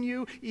leading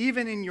you,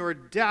 even in your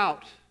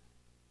doubt,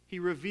 He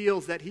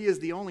reveals that He is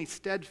the only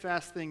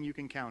steadfast thing you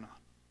can count on.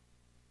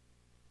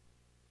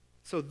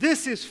 So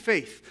this is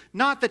faith.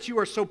 Not that you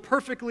are so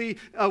perfectly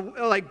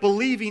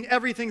believing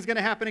everything's going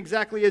to happen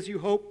exactly as you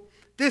hope.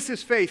 This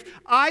is faith.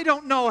 I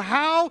don't know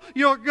how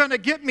you're going to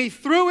get me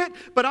through it,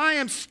 but I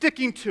am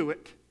sticking to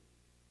it.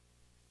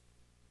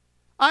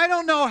 I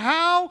don't know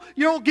how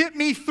you'll get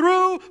me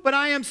through, but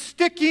I am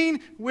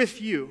sticking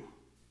with you.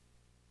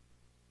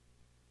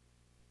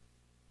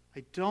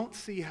 I don't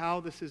see how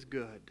this is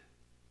good,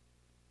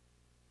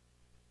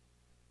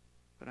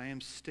 but I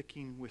am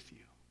sticking with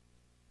you,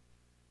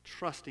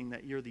 trusting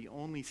that you're the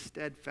only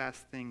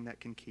steadfast thing that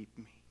can keep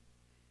me.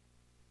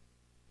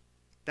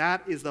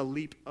 That is the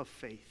leap of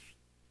faith.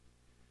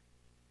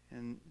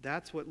 And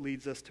that's what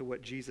leads us to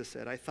what Jesus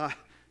said. I thought,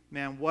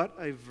 man, what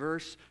a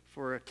verse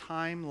for a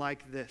time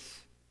like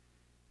this.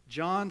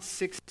 John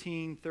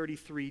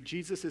 16:33,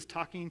 Jesus is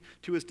talking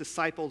to his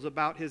disciples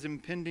about his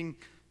impending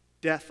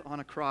death on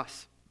a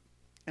cross.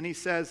 And he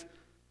says,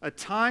 a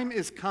time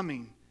is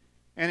coming,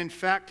 and in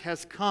fact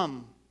has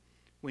come,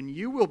 when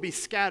you will be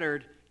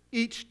scattered,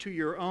 each to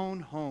your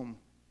own home.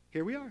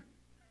 Here we are.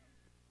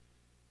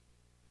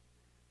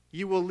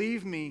 You will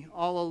leave me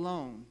all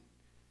alone,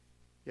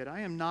 yet I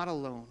am not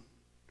alone,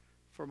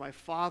 for my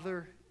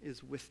Father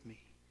is with me.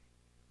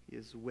 He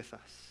is with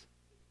us.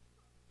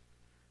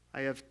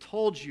 I have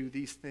told you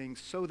these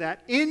things so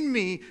that in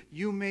me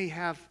you may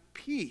have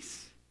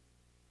peace.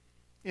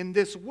 In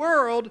this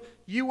world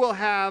you will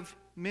have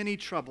many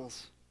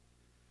troubles,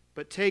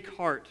 but take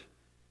heart.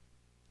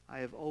 I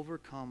have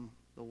overcome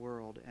the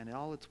world and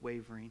all its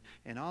wavering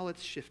and all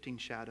its shifting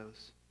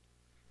shadows.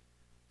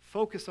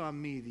 Focus on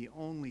me, the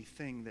only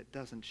thing that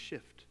doesn't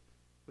shift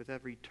with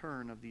every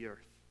turn of the earth.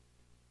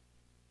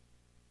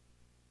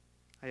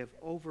 I have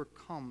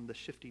overcome the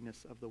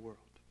shiftiness of the world.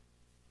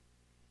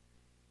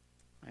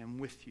 I am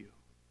with you.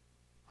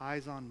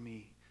 Eyes on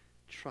me.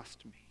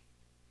 Trust me.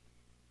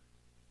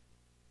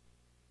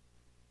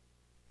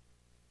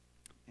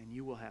 And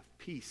you will have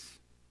peace.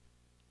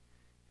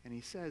 And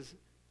he says,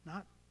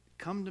 not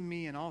come to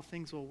me and all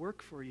things will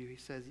work for you. He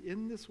says,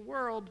 in this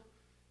world,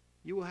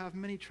 you will have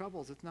many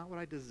troubles. It's not what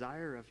I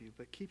desire of you,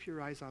 but keep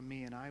your eyes on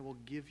me and I will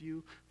give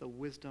you the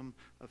wisdom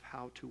of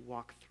how to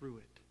walk through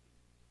it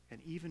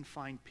and even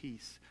find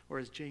peace. Or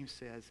as James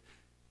says,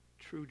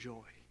 true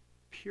joy,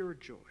 pure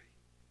joy.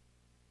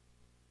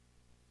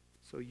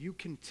 So you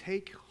can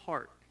take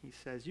heart, he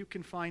says. You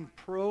can find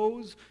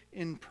pros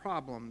in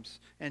problems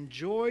and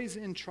joys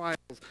in trials,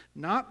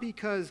 not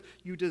because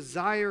you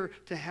desire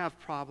to have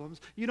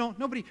problems.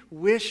 Nobody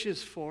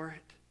wishes for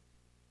it.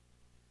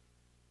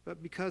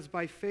 But because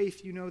by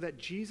faith you know that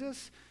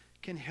Jesus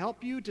can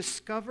help you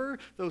discover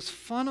those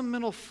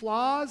fundamental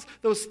flaws,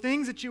 those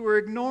things that you were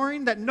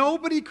ignoring that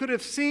nobody could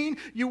have seen.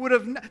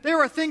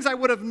 There are things I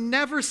would have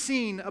never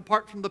seen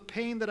apart from the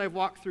pain that I've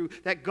walked through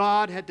that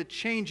God had to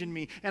change in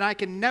me, and I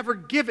can never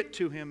give it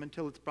to him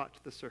until it's brought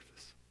to the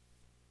surface.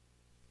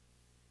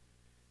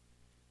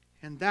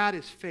 And that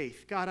is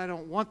faith. God, I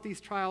don't want these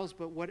trials,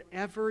 but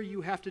whatever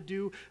you have to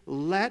do,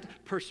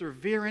 let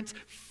perseverance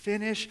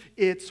finish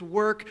its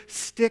work.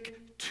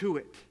 Stick to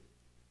it.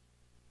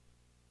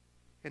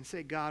 And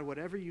say, God,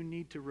 whatever you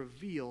need to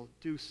reveal,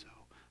 do so.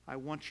 I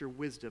want your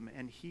wisdom,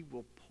 and he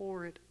will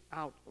pour it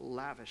out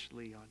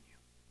lavishly on you.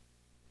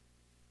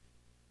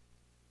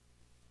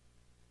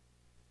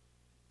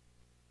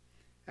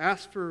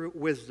 Ask for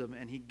wisdom,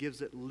 and he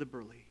gives it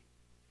liberally.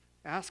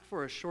 Ask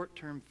for a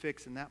short-term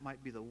fix, and that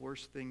might be the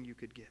worst thing you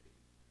could get.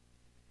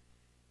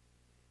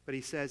 But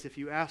he says, if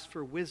you ask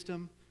for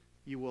wisdom,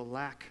 you will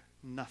lack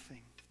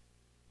nothing.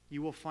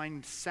 You will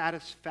find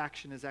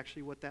satisfaction is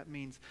actually what that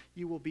means.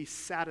 You will be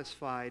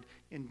satisfied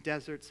in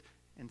deserts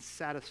and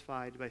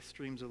satisfied by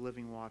streams of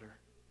living water.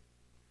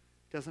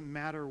 Doesn't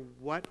matter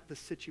what the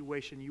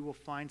situation, you will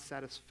find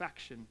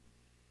satisfaction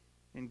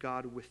in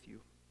God with you.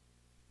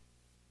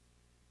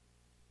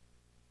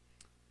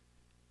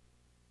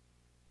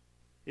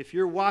 If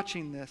you're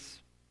watching this,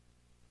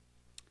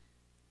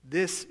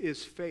 this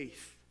is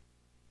faith.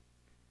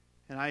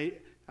 And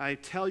I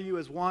tell you,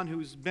 as one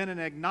who's been an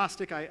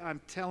agnostic,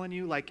 I'm telling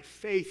you, like,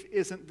 faith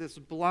isn't this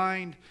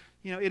blind,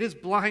 it is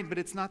blind, but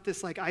it's not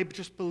this, like, I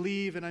just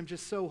believe and I'm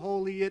just so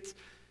holy.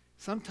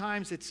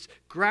 Sometimes it's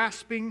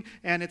grasping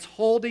and it's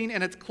holding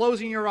and it's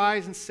closing your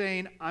eyes and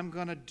saying, I'm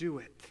going to do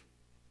it.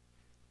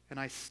 And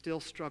I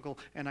still struggle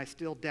and I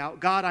still doubt.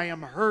 God, I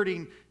am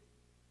hurting,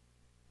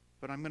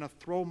 but I'm going to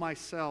throw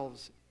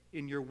myself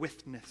in your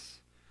witness.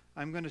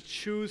 I'm going to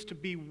choose to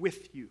be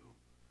with you.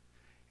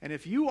 And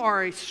if you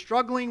are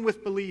struggling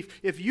with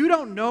belief, if you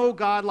don't know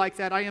God like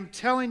that, I am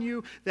telling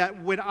you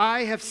that when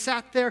I have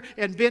sat there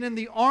and been in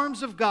the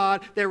arms of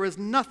God, there is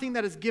nothing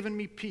that has given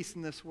me peace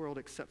in this world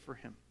except for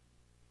Him.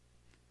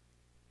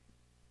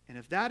 And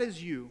if that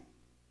is you,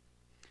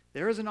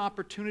 there is an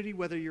opportunity,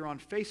 whether you're on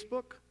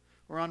Facebook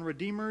or on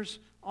Redeemers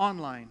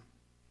Online,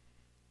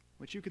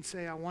 which you can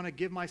say, I want to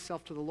give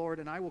myself to the Lord,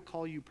 and I will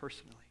call you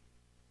personally.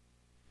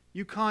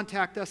 You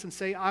contact us and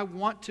say, I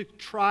want to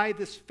try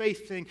this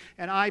faith thing,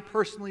 and I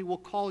personally will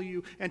call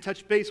you and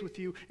touch base with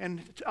you and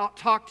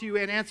talk to you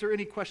and answer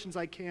any questions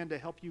I can to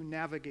help you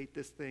navigate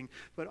this thing.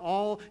 But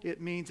all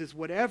it means is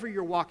whatever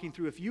you're walking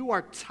through, if you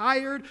are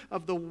tired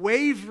of the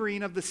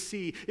wavering of the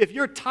sea, if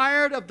you're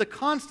tired of the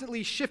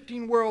constantly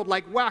shifting world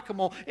like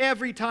whack-a-mole,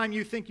 every time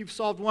you think you've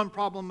solved one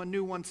problem, a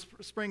new one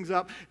springs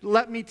up,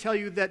 let me tell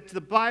you that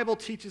the Bible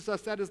teaches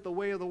us that is the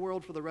way of the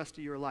world for the rest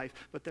of your life.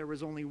 But there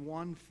is only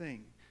one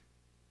thing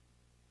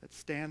that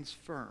stands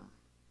firm.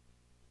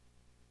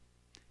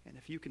 And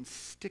if you can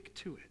stick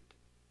to it,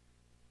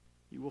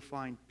 you will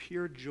find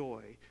pure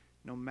joy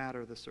no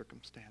matter the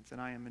circumstance.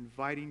 And I am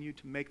inviting you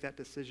to make that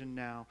decision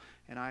now,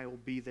 and I will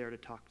be there to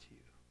talk to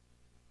you.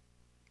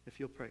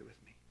 If you'll pray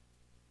with me.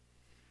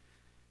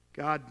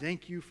 God,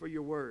 thank you for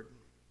your word.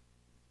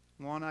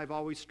 One I've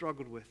always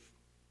struggled with,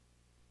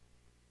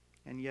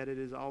 and yet it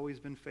has always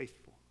been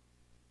faithful.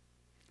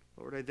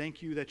 Lord, I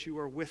thank you that you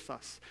are with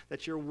us,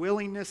 that your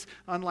willingness,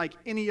 unlike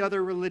any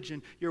other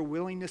religion, your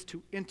willingness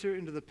to enter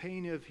into the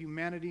pain of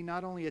humanity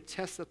not only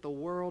attests that the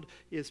world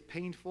is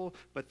painful,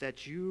 but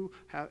that you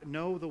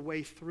know the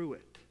way through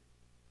it.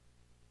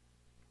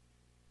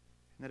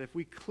 And that if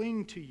we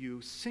cling to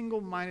you,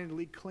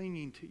 single-mindedly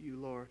clinging to you,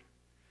 Lord,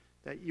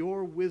 that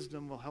your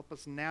wisdom will help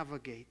us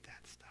navigate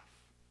that stuff.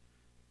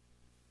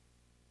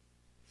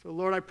 So,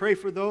 Lord, I pray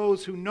for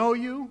those who know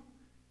you,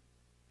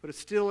 but are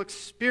still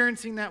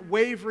experiencing that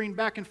wavering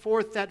back and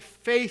forth, that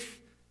faith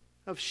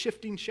of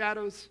shifting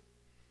shadows.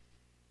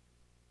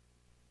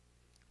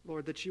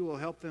 Lord, that you will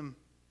help them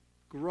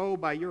grow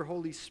by your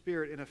Holy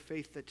Spirit in a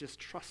faith that just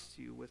trusts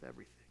you with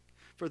everything.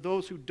 For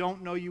those who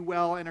don't know you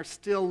well and are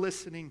still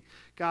listening,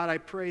 God, I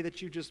pray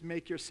that you just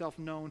make yourself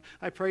known.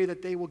 I pray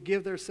that they will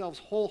give themselves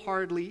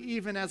wholeheartedly,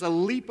 even as a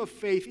leap of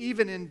faith,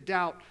 even in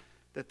doubt,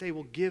 that they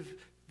will give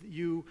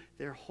you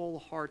their whole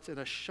hearts and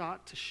a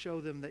shot to show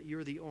them that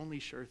you're the only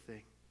sure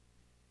thing.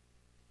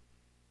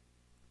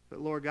 But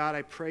Lord God,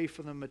 I pray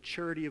for the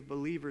maturity of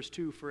believers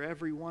too, for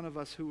every one of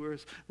us who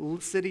is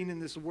sitting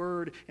in this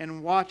word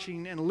and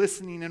watching and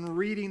listening and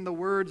reading the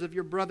words of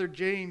your brother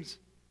James.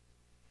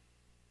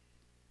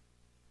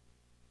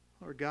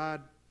 Lord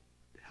God,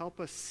 help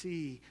us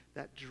see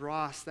that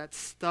dross, that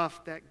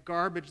stuff, that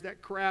garbage,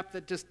 that crap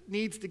that just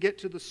needs to get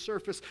to the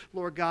surface.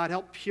 Lord God,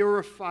 help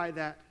purify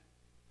that.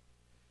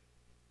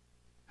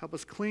 Help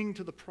us cling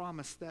to the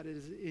promise that it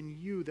is in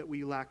you that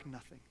we lack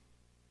nothing.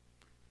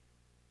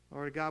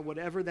 Lord God,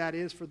 whatever that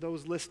is for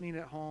those listening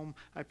at home,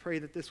 I pray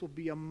that this will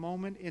be a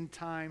moment in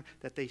time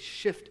that they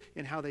shift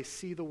in how they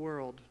see the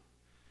world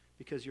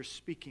because you're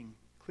speaking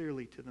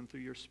clearly to them through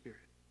your Spirit.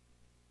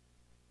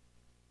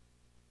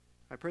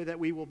 I pray that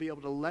we will be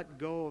able to let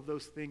go of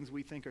those things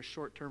we think are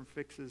short-term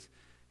fixes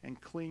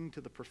and cling to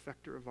the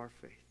perfecter of our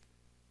faith,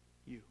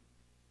 you.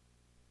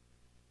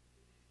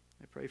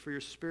 I pray for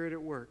your Spirit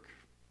at work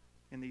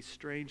in these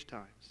strange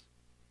times.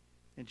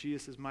 In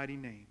Jesus' mighty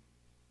name,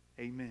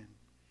 amen.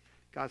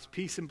 God's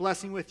peace and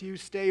blessing with you.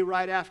 Stay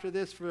right after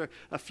this for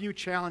a few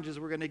challenges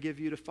we're going to give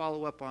you to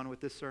follow up on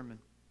with this sermon.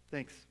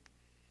 Thanks.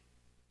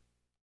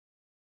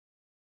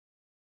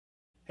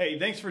 Hey,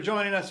 thanks for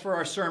joining us for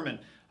our sermon.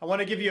 I want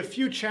to give you a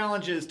few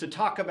challenges to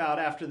talk about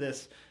after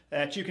this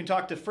that you can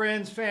talk to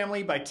friends,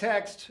 family, by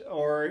text,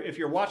 or if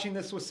you're watching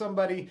this with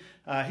somebody.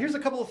 Here's a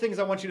couple of things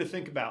I want you to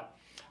think about.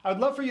 I would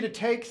love for you to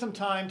take some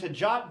time to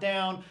jot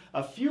down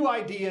a few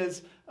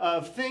ideas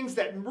of things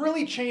that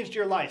really changed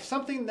your life,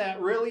 something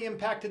that really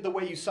impacted the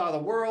way you saw the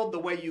world, the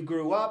way you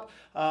grew up,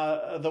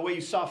 the way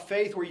you saw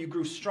faith, where you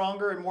grew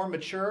stronger and more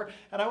mature.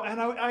 And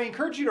I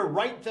encourage you to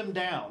write them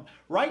down.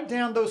 Write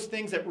down those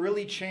things that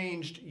really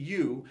changed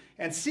you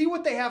and see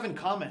what they have in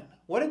common.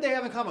 What did they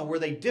have in common? Were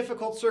they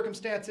difficult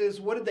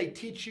circumstances? What did they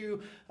teach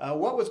you?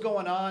 What was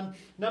going on?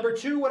 Number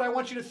two, what I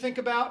want you to think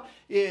about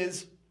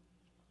is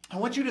I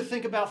want you to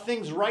think about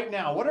things right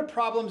now. What are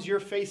problems you're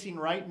facing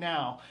right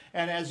now?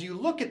 And as you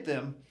look at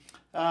them,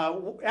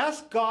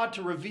 ask God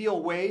to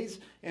reveal ways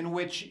in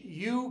which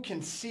you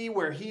can see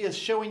where He is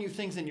showing you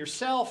things in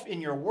yourself, in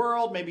your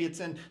world. Maybe it's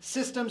in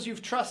systems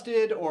you've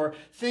trusted, or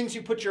things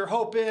you put your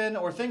hope in,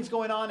 or things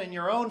going on in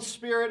your own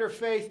spirit or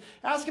faith.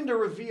 Ask Him to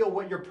reveal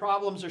what your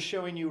problems are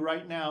showing you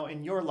right now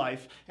in your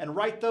life, and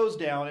write those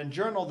down and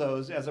journal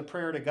those as a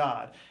prayer to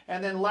God.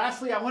 And then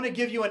lastly, I want to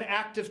give you an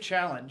active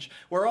challenge.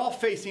 We're all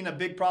facing a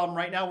big problem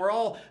right now. We're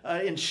all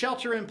in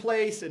shelter in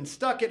place and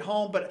stuck at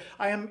home, but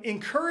I am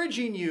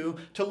encouraging you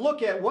to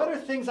look at what are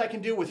things I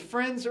can do with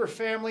friends or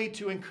family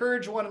to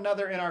encourage one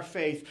another in our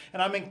faith.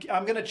 And I'm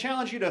going to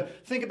challenge you to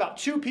think about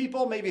 2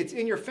 people, maybe it's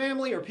in your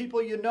family or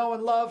people you know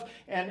and love,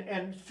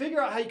 and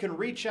figure out how you can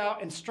reach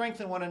out and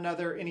strengthen one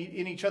another in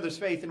each other's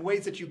faith in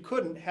ways that you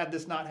couldn't had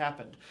this not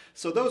happened.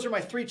 So those are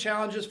my 3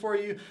 challenges for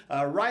you.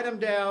 Write them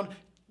down.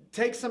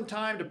 Take some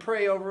time to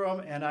pray over them,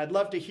 and I'd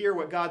love to hear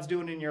what God's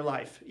doing in your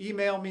life.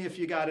 Email me if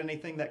you got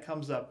anything that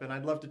comes up, and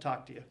I'd love to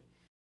talk to you.